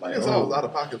situation where it's like, It's always out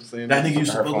of pocket saying that nigga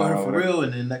used to fuck with her for real,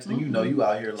 and then next thing you know, you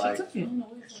out here like,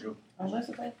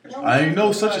 I ain't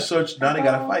know such and such. Now they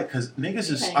gotta fight because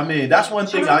niggas is. I mean, that's one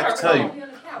thing I can tell you.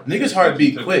 Niggas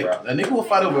heartbeat quick. A nigga will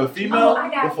fight over a female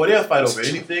before they'll fight over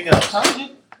anything else.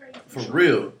 For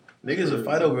real, niggas will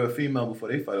fight over a female before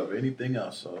they fight over anything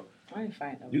else. So I ain't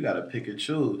fighting you gotta pick and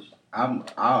choose.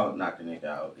 I'll knock the nigga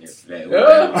out if it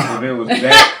was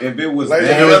that if it was Ladies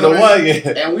If that. it was the one,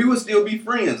 yeah. And we would still be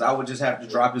friends. I would just have to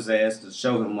drop his ass to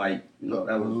show him, like,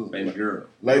 that was baby girl.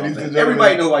 Ladies and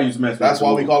everybody gentlemen, know who I used to mess with. that's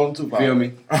why we call him Tupac. Feel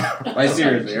me? Like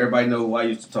seriously, everybody know who I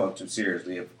used to talk to.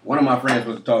 Seriously, if one of my friends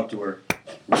was to talk to her,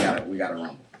 we gotta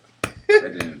rumble. At the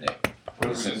end of the day,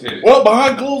 Well,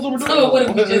 behind closed doors, So what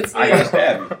if we just I got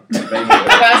stab you.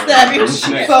 I stab you.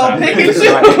 So pick and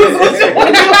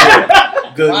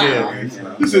Good, Wow. yeah.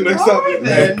 You said next time,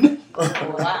 man.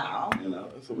 Wow.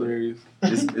 That's hilarious.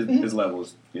 It's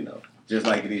levels, just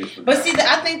like it is. For But guys. see,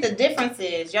 I think the difference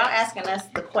is y'all asking us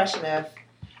the question of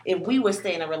if we would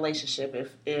stay in a relationship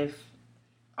if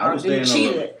I our would dude stay in a-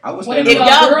 cheated. I would What stay in if If a- y'all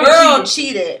y'all girl girl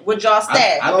cheated, would y'all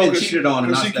stay? I've been cheated on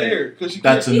and Because I she stayed. cared. Because she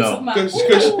That's cared. a no. I didn't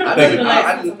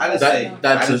say.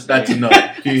 That's a no.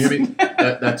 Can you hear me?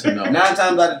 That's a no. 9 times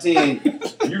out of 10,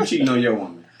 you cheating on your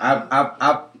woman.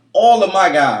 I all of my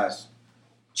guys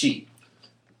cheat.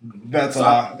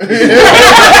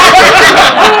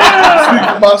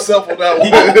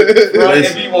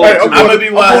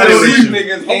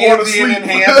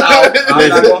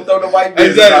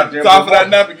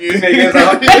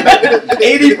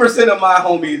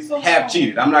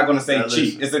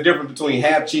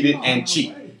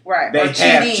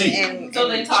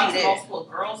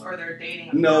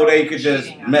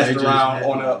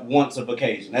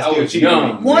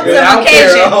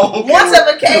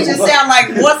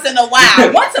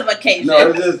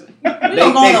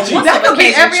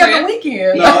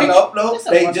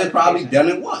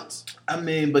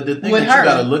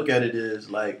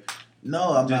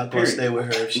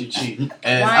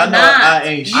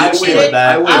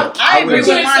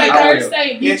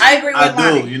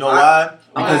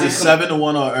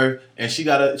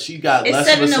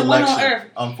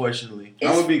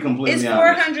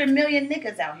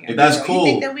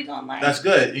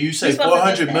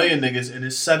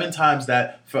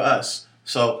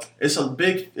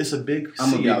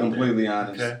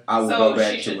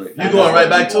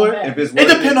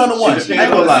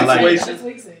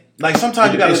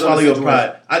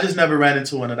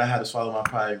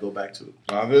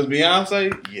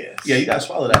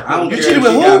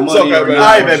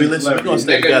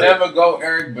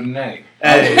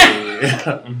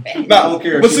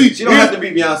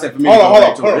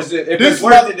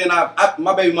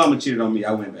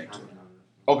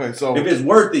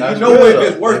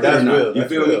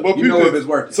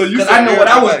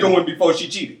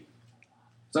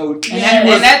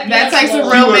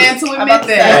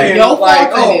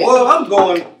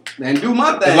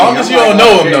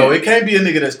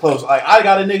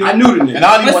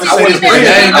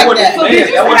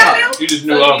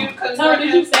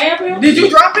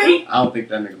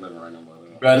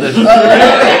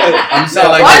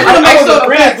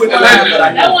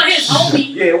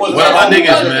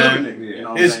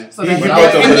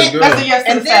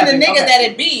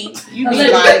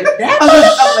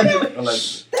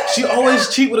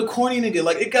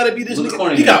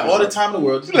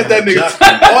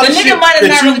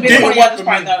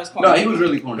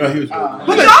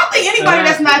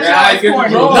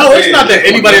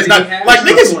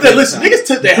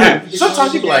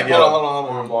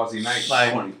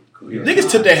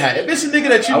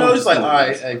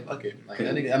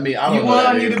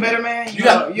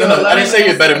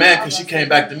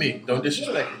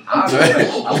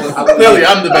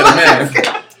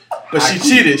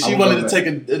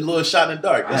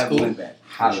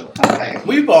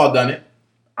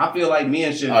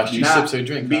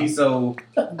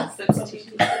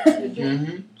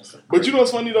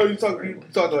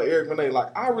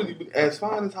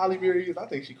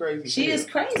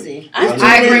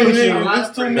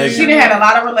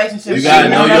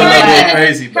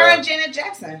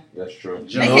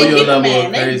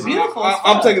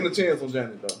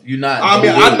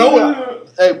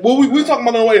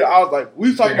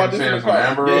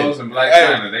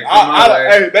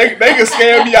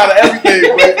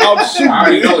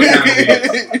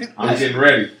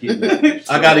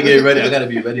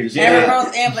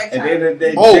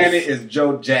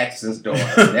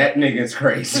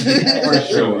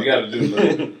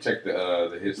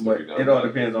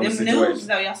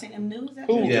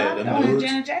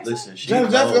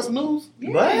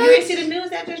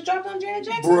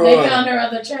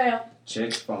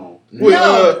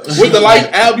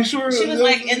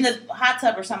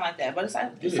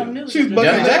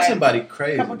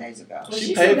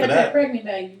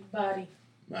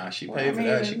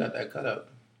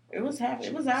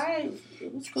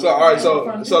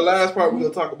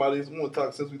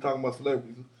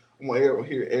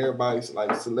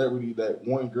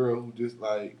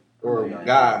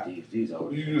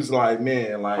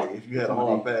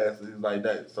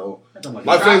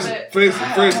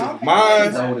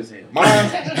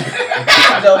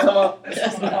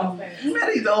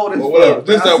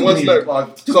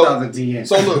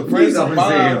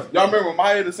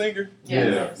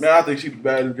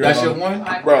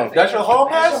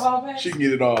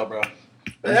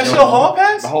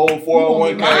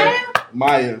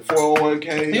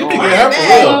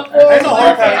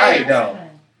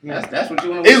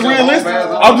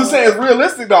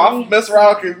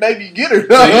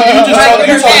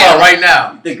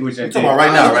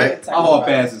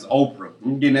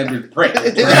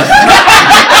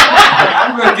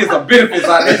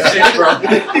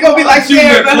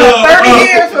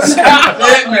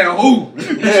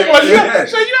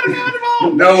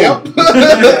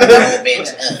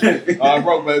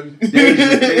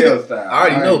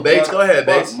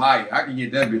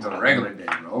 regular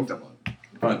day, bro. I'm talking about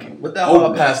Funky. What that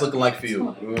hall pass looking like for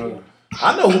you?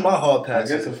 I know who my hall I pass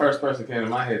guess is. the first person came to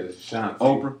my head is Sean.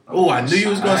 Oprah. Oh, I knew you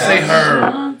was gonna say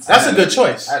her. That's a good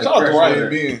choice. I had a Shout out to crush Ryan with her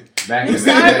Ben. back in With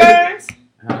the day. sideburns?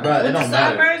 Bro, it With the don't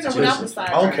matter. sideburns or without the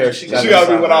I don't sideburns? care. She got She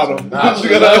gotta be without them. Nah, She she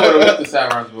gotta- love her with the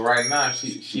sideburns, but right now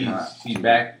she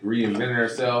back reinvented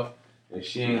herself, and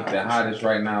she ain't the hottest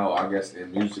right now. I guess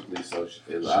in musically, so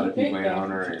a lot of people ain't on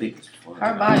her. And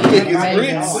Her body Think is it's amazing.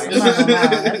 Prince. I'm not gonna lie,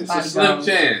 that it's a body slim goes.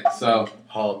 chance. So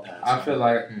Hall pass. I feel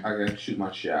like I can shoot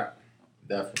my shot.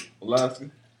 Definitely. Alaska.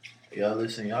 Y'all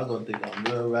listen. Y'all gonna think I'm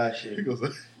real ratchet. He goes,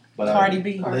 But Cardi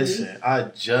B. Listen, I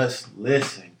just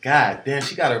listen. God damn,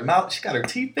 she got her mouth, she got her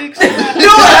teeth fixed. I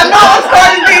know it's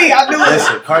Cardi B. I knew it.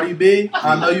 Listen, Cardi B,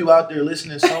 I know you out there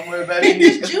listening somewhere, Get baby.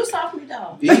 this juice off me,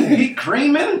 though. He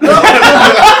creaming? oh, God.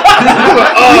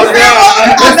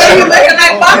 I know you looking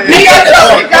like my Hey,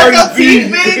 bitch. you got your teeth See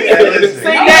fixed.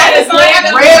 that? It's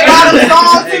like red bottom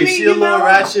song to Hey, me, she a you little know?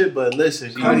 ratchet, but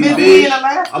listen, Cardi Miss B, me in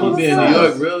Alaska. I'm gonna be in What's New up?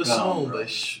 York real soon, but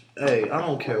hey, I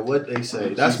don't care what they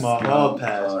say. That's my hall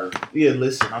pass. Or Yeah,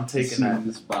 listen, I'm taking that.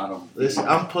 this bottom. Listen,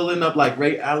 I'm pulling up like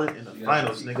Ray Allen in the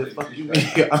finals, nigga. Fuck you,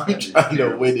 nigga. I'm trying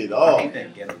to win it I all. hate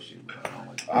that ghetto shit, bro. I don't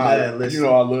like that. Man, listen. You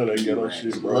know I love that ghetto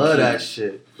shit, bro. Love that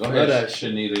shit. Go Love ahead, that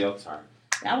shit. Shanita, your turn.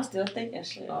 I was still thinking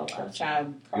shit. I'm trying to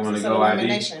You wanna process go, of ID?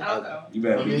 elimination. I'll go. You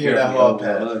better Let be me hear careful. that hall yo,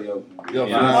 pass. yo, Yo,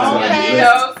 yo, Oh,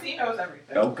 He okay. knows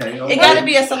everything. Okay, It got to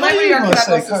be a celebrity or How can you I gonna go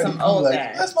say to Cardi some B? old Like,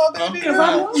 guy? that's my baby Because girl. I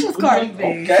know it's Cardi B.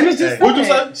 Okay. She was just What'd you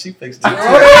saying. She fixed What it.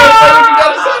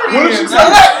 did she say?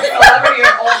 Celebrity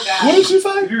or old guy? What did she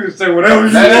say? You can say whatever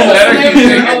you Let her keep Celebrity.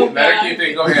 thinking. Let her keep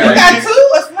thinking. Go You ahead. got ID. two?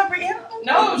 A celebrity and a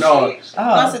No, No. she.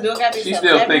 Plus, it do got to be She's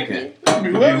still celebrity.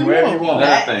 thinking. Whoever you want.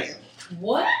 Let her think.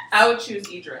 What? I would choose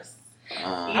Idris.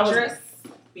 Idris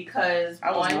because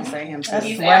I was one, gonna say him too. That's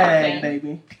He's swag, African.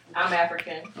 baby. I'm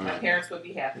African. My parents would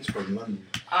be happy. It's from London.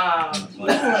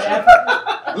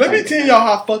 Let me tell y'all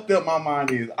how fucked up my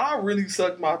mind is. I really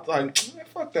sucked my like, man,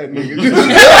 fuck that nigga. Like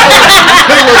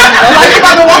you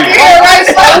about to walk in here, right?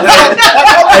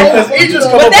 Hey, cause he just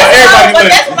come But up on everybody.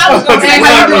 that's what I was gonna say.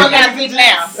 How you doing that thing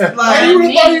now? Like, you would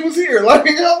have thought he was here. Like,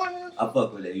 I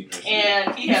fuck with that Idris.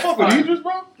 And he you has fuck with fun. Idris,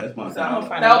 bro? That's my So I'm gonna guy.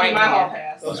 find That a would be white my hall man.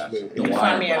 pass. That's big. The You find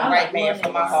wire. me a white man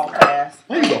for my hall pass.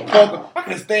 He's a fucker. I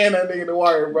can stand that nigga in the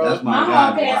wire, bro. That's My my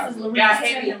hall guy. pass is Yeah, I Lorenz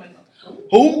hated Tate. him.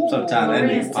 Who? Sometimes that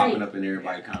Lorenz nigga popping Tate. up in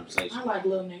everybody's conversation. I like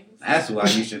little niggas. That's why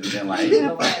you should have been like, yeah,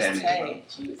 fuck that nigga, bro. Hey.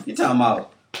 You talking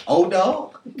about old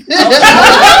dog?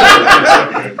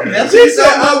 That's he said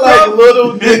I like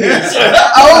little niggas.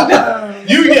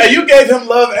 You gave him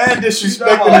love and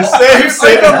disrespect in the same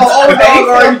sentence. Old dog,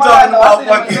 or you talking about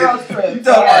fucking? You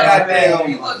talking about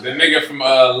goddamn? The nigga from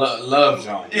Love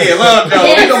Jones. Yeah, Love Jones.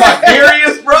 Yes. You talking about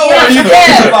Darius, bro? Or you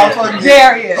Yes. talking about fucking?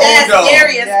 Darius. Yes, dog.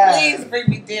 Darius. Yeah. Please bring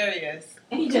me Darius.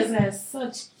 He just has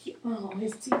such cute,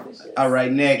 his teeth and shit. All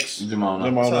right, next.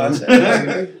 Jamona.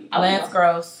 Lance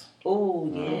Gross. Oh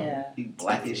yeah. He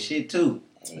black as shit too.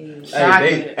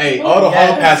 Hey, all the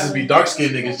hall passes be dark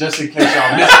skinned niggas just in case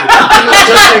y'all missed it.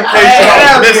 Just in case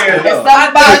y'all missed It's it.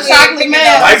 something about a chocolate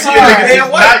man. Light skinned niggas is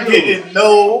Man, what? not getting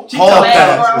no She hall talking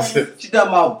passes. She talking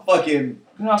about fucking You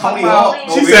know what I'm Tony talking about?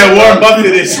 Hawk. She said Warren Buffett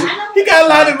is. He got a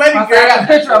lot of money, I got a girl.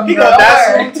 picture of He him. got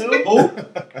that Don't suit worry.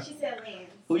 too. She said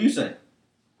Lance. Who you say?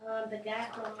 The guy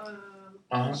from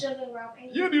Uh-huh. Sugar Rock.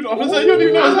 You don't even know. I'm saying you don't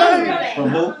even know his name. From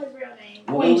who? I don't know his real name.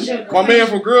 Queen Sugar. My man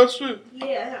from Girl Street.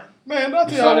 Yeah, him. Man, I You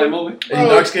tell saw that y'all. movie? He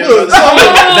dark skinned. Look,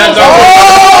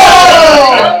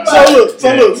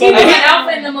 so look. He was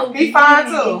out in the movie. He fine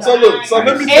too. So look. So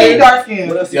let me And tell he you. dark skin.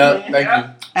 Yeah, thank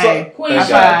you. Hey, Queen Thank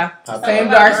Sugar. y'all. same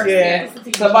dark skin.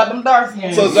 So about them dark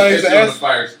skin. So James, It's on the ask.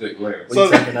 fire stick later. So-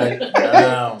 We taking that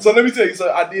down. So let me tell you. So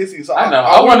I did see. So I know.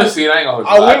 I want to see it. I ain't gonna.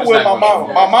 I went with just my ain't gonna-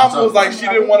 mom. My mom was like, she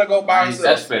didn't want to go by herself.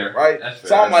 That's fair. Right? That's fair.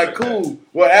 So I'm I like, respect cool.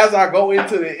 Well, as I go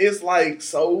into it, it's like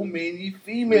so many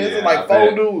females. It's Yeah, like I 4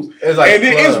 bet. dudes. It's like And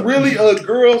then it's club. really a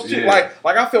girl shit. Yeah.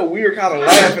 Like I felt weird kind of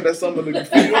laughing at some of the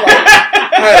females. Like,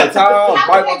 I had a time, How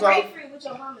bite was my that time. grapefruit with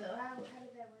your mama though? How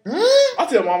did that work? I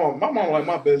tell my mom like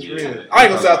my best Yeah. friend. I ain't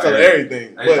gonna say I tell her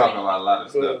everything, They but, talking about a lot of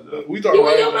stuff though. but we talk You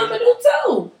about and your mama everything. do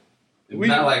too. We-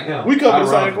 Not like him. we come I to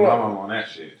the run same from my club. mom on that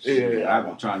shit. Yeah. I've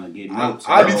been trying to get notes.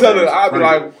 I be telling her, I be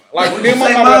like me and my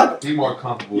Say, mama. He more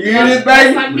comfortable. You hear this,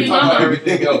 baby? Like We me, talking about mama.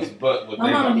 everything else, but what My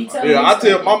they mama talking be about. telling Yeah, me I tell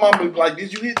stuff. my mama like,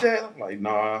 did you hit that? I'm like,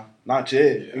 nah, not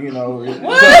yet. You know.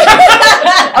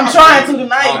 I'm trying to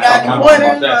tonight. You got I'm the talking pointers.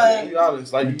 about that. Like, Be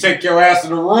honest, like Take your ass to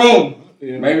the room.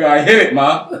 Yeah. Maybe I hit it,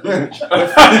 Ma.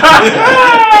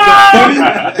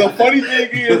 The funny thing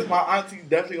is, my auntie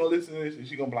definitely gonna listen to this, and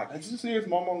she gonna be like, "Is you serious,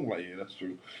 Mama?" I'm like, "Yeah, that's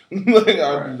true." Like,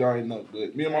 I already know,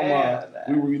 but me and my mom,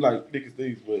 we were like thick as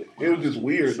thieves, but it was just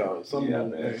weird though. Some of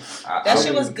them things. That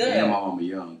shit was good. And my mama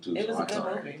young too. It was so a good I told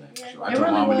her movie. everything. It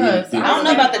really was. I don't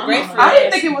know about the grapefruit. I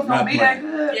didn't think it was gonna be that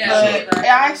good. Yeah, But I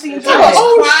actually enjoyed I was it.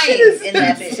 crying in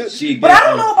that bitch. She But I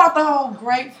don't know about the whole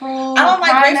grapefruit. I don't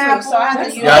like grapefruit, pineapple. so I have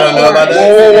to use. Y'all don't know about that?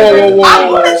 Whoa. I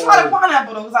want to try the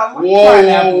pineapple though, because I like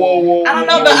Whoa. I don't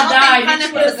know, but I don't think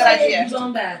pineapple is a good idea. You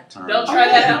gonna die. Don't try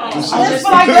that at home. I just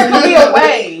feel like there could be a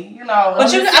way, you know. But I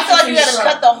feel like you gotta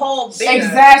cut the whole beer.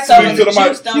 Exactly. So Speak to the mic.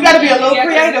 juice don't You got to be a get- little Yeah,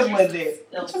 creative because with it.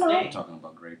 It'll I'm stay. talking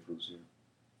about grapefruits here.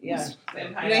 Yeah.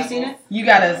 Them You ain't seen it? You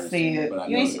got to see it. But I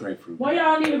You know ain't it's seen- grapefruit. Why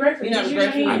y'all need a grapefruit? You know, Just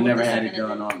grapefruit. use your I hand. never had it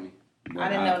done on me. I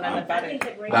didn't know nothing about it.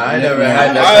 Nah, I never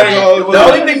had I that. ain't gonna- The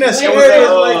only thing that's It weird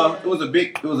was, is like it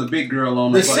was a big girl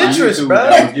on the fucking citrus, YouTube bro. that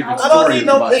was giving I don't stories need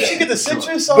no. about If that. she get the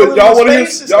citrus But on y'all her wanna hear-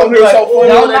 face, it's y'all gonna be hear like, something oh,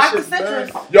 funny? Don't that knock the shit burn.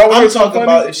 citrus. Y'all want I'm to talk talking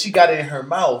about about if she got it in her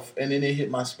mouth and then it hit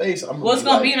my space. I'm Well, it's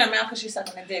gonna like, be in her mouth because she's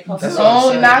sucking a dick. That's Hopefully. what I'm Oh,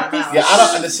 saying. knock the Yeah, I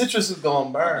don't. And the citrus is gonna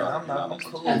burn. I'm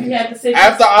cool. Have you had the citrus?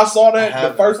 After I saw I that, the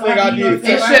have- first thing I did,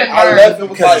 It shouldn't I burn. left and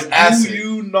was Because like, it's acid. "Do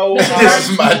you know Does it how?" This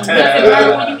is my Does it dad.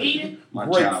 burn when you eat it? My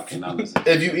Great. child cannot listen.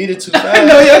 If you eat it too I fast,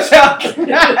 know your child.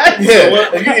 yeah.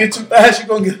 If you eat it too fast, you're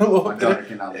gonna get a little My bit. daughter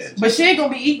cannot listen. But she ain't going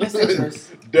to be eating citrus.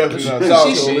 Definitely not. Shout out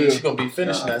to She Liv. gonna be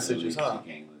finishing that citrus, huh?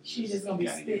 She's just gonna be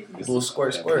spitting. A little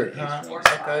squirt, huh? Okay,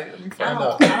 let me I find don't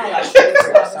out. like citrus,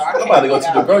 so I I'm can't about to go figure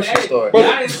to the out. grocery store. Y'all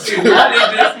didn't see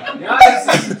y'all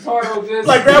didn't see Toro just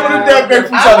Like grabbing the damn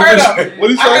grapefruit I out heard of him. the What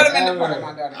he I heard say? him in the front of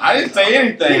my daughter. I didn't say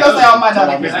anything. He gonna say, oh, my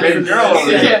daughter. Miss Baby Girl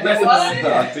over there. Yeah, that's what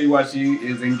I'll tell you why she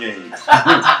is engaged.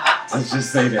 Let's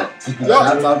just say that.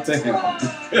 Shout out to him.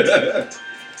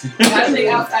 I think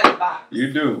outside the box.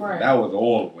 You do. Right. That was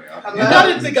all the way out. Y'all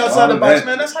didn't think outside the box,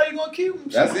 man. That's how you gonna keep them.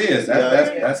 That's it. That's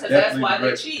Because that's definitely why they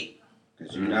great. cheat.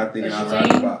 Because you're not thinking Cause you outside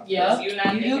the ain't- box. Yeah. You're not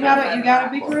You thinking gotta outside you the gotta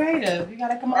box. be creative. You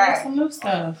gotta come up Right. with some new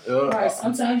stuff. Right.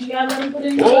 Sometimes you gotta let them put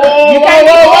in. Whoa, your whoa, You can't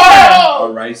be whoa,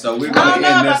 All right, so we're I gonna don't know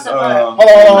end about this. the Hold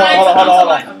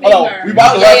on. We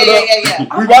about to Yeah, wrap yeah, it up. yeah,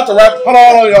 yeah. We about to wrap. Hold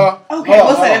on, y'all. Okay, Hold on,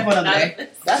 we'll say hold that for another day.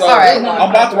 That's So, all right. I'm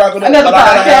about to wrap it up. Another but I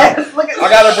gotta podcast. Look at I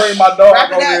gotta bring my dog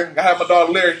Wrap it over up. here. I have my dog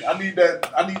Larry. I need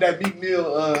that Meek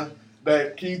Mill.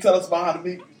 That can you tell us about how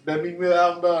the Meek Mill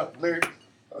album, dog, Larry?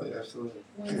 Oh, yeah, absolutely.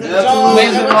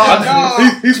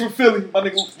 He's from Philly. My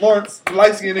nigga Lawrence,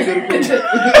 light skinned nigga.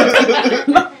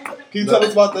 Can you tell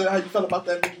us about how you felt about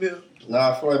that Meek Mill?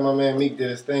 Nah, I feel like my man Meek did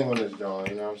his thing with this joint,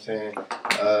 you know what I'm saying?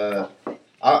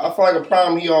 I feel like a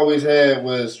problem he always had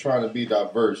was trying to be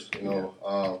diverse, you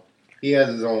know. He has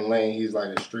his own lane. He's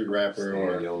like a street rapper,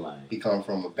 or he come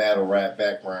from a battle rap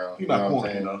background. He You know not what I'm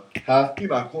corny saying? though. Huh? He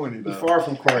not corny He's though. far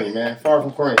from corny, man. Far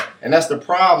from corny. And that's the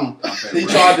problem. He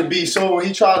tried to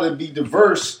be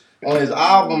diverse on his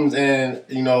albums, and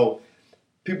you know,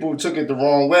 people took it the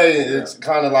wrong way. It's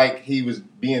kind of like he was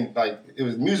being like,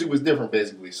 music was different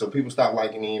basically. So people stopped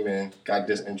liking him and got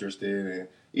disinterested, and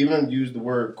even used the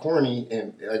word corny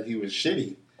and like he was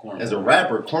shitty as a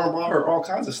rapper. Cornball, heard all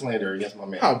kinds of slander against my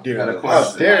man. How dare Got a you?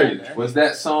 question. How dare you? Was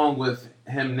that song with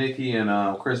him, Nicki, and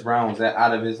Chris Brown, was that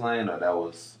out of his lane, or that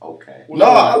was okay? No,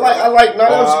 I like no,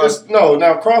 that was just now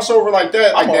crossover like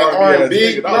that, like I'm that a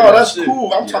R&B. R&B, No, that's shit.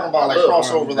 cool. I'm Yeah. talking about like I love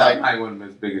crossover, R&B. That like might one of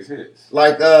his biggest hits.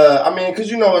 I mean,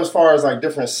 because you know, as far as like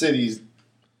different cities,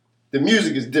 the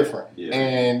music is different, Yeah.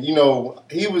 and you know,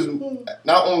 he was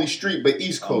not only street but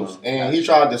East Coast, and he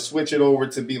tried to switch it over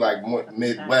to be like more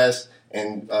Midwest.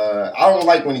 And I don't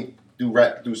like when he do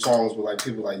songs with like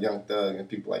people like Young Thug and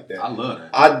people like that. I love that.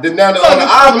 I did not on the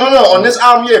album, on this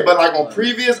album, yeah, but like on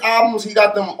previous albums, he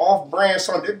got them off-brand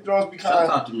songs. Them joints be kind Shout of.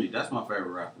 out to me. That's my favorite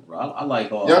rapper, bro. I like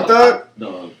Young Thug?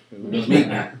 Meek. Me.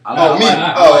 I Oh, me. You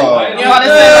know what they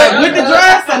say, like, with the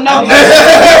dress or no?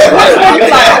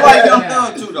 I like Young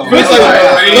Thug too, though. It's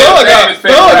like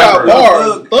Thug got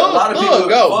bars. A lot of people Thug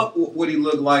go. fuck with what he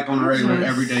look like on a regular,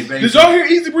 everyday basis. Did y'all hear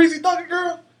Easy Breezy Thuggin'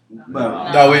 Girl?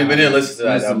 But, No, we didn't listen to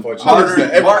that, listen, unfortunately.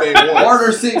 Everything once.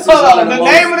 Harder 6 is Hold one on, of the the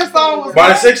name most. of the song was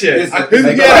Barter 6 yet? It's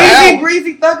a- Yeah. Easy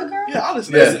Breezy Thugger Girl? Yeah, I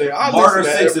listen to Yeah. everything. I Harder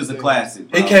listen to 6 is a everything. classic.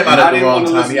 It bro. came out And at I the didn't wrong wanna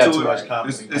time. listen He had to too it. much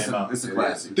confidence when it It's came out. a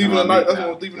classic. Thief in the Night. That's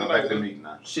what Thief in the Go back Night. to is. Meek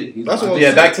now. Shit, he's That's a- what-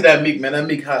 Yeah, back to that Meek, man. That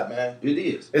Meek hot, man. It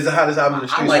is. It's the hottest album in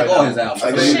the I streets like right all now. his albums.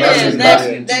 Like, Shit, that's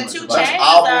that 2 Best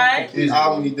Chainz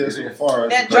album he did so far.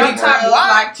 That Great. Drop Top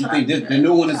Block. You think the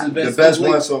new one is his The best? best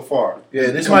one so far.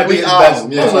 Yeah, this might be his Complete best. album,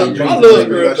 This yeah. love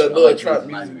girls that love trap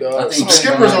music, dog. Some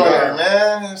skippers on there,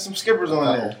 man. Some skippers on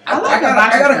there. I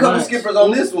got a couple skippers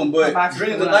on this one, but Hibachi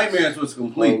Dreams for and lunch. Nightmares was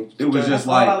complete. It was just That's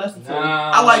all I like listen to.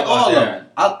 I like all of them.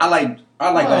 I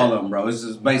like all of them, bro. It's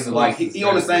just basically like he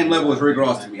on the same level as Rick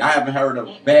Ross to me. I haven't heard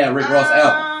a bad Rick Ross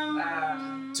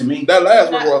album. To me, That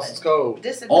last Rick Ross is cold.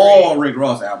 Disagree. all Rick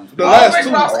Ross albums. The All last Rick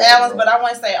two. Ross albums, but I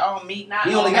wouldn't say all Meek. Not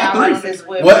He only all got albums three. is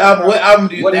with What Rick album? What Ross. album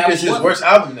do you What think album is his was it? worst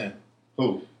album then?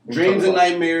 Who? Dreams and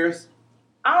Nightmares.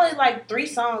 I only like 3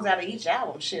 songs out of each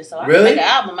album. Shit, so I Really? can make an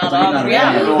album out of all Not 3 a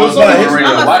bad albums. album. What's on his I'm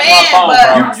a Watch my fan, phone,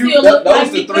 but bro. I still look those like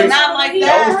the Meek three- Mill. not like He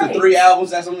that. Those alright. the 3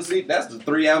 albums that's on the seat. That's the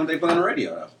 3 albums they put on the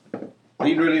radio though. So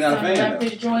you really not a Something fan like though.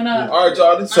 this joint up. All right,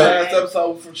 y'all. This is the last Alright.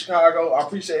 episode from Chicago. I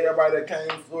appreciate everybody that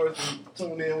came for us and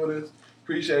tuned in with us.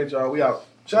 Appreciate y'all. We out.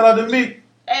 Shout out to Meek.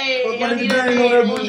 Hey, Fuck y'all money need gang a on that baby. bullshit.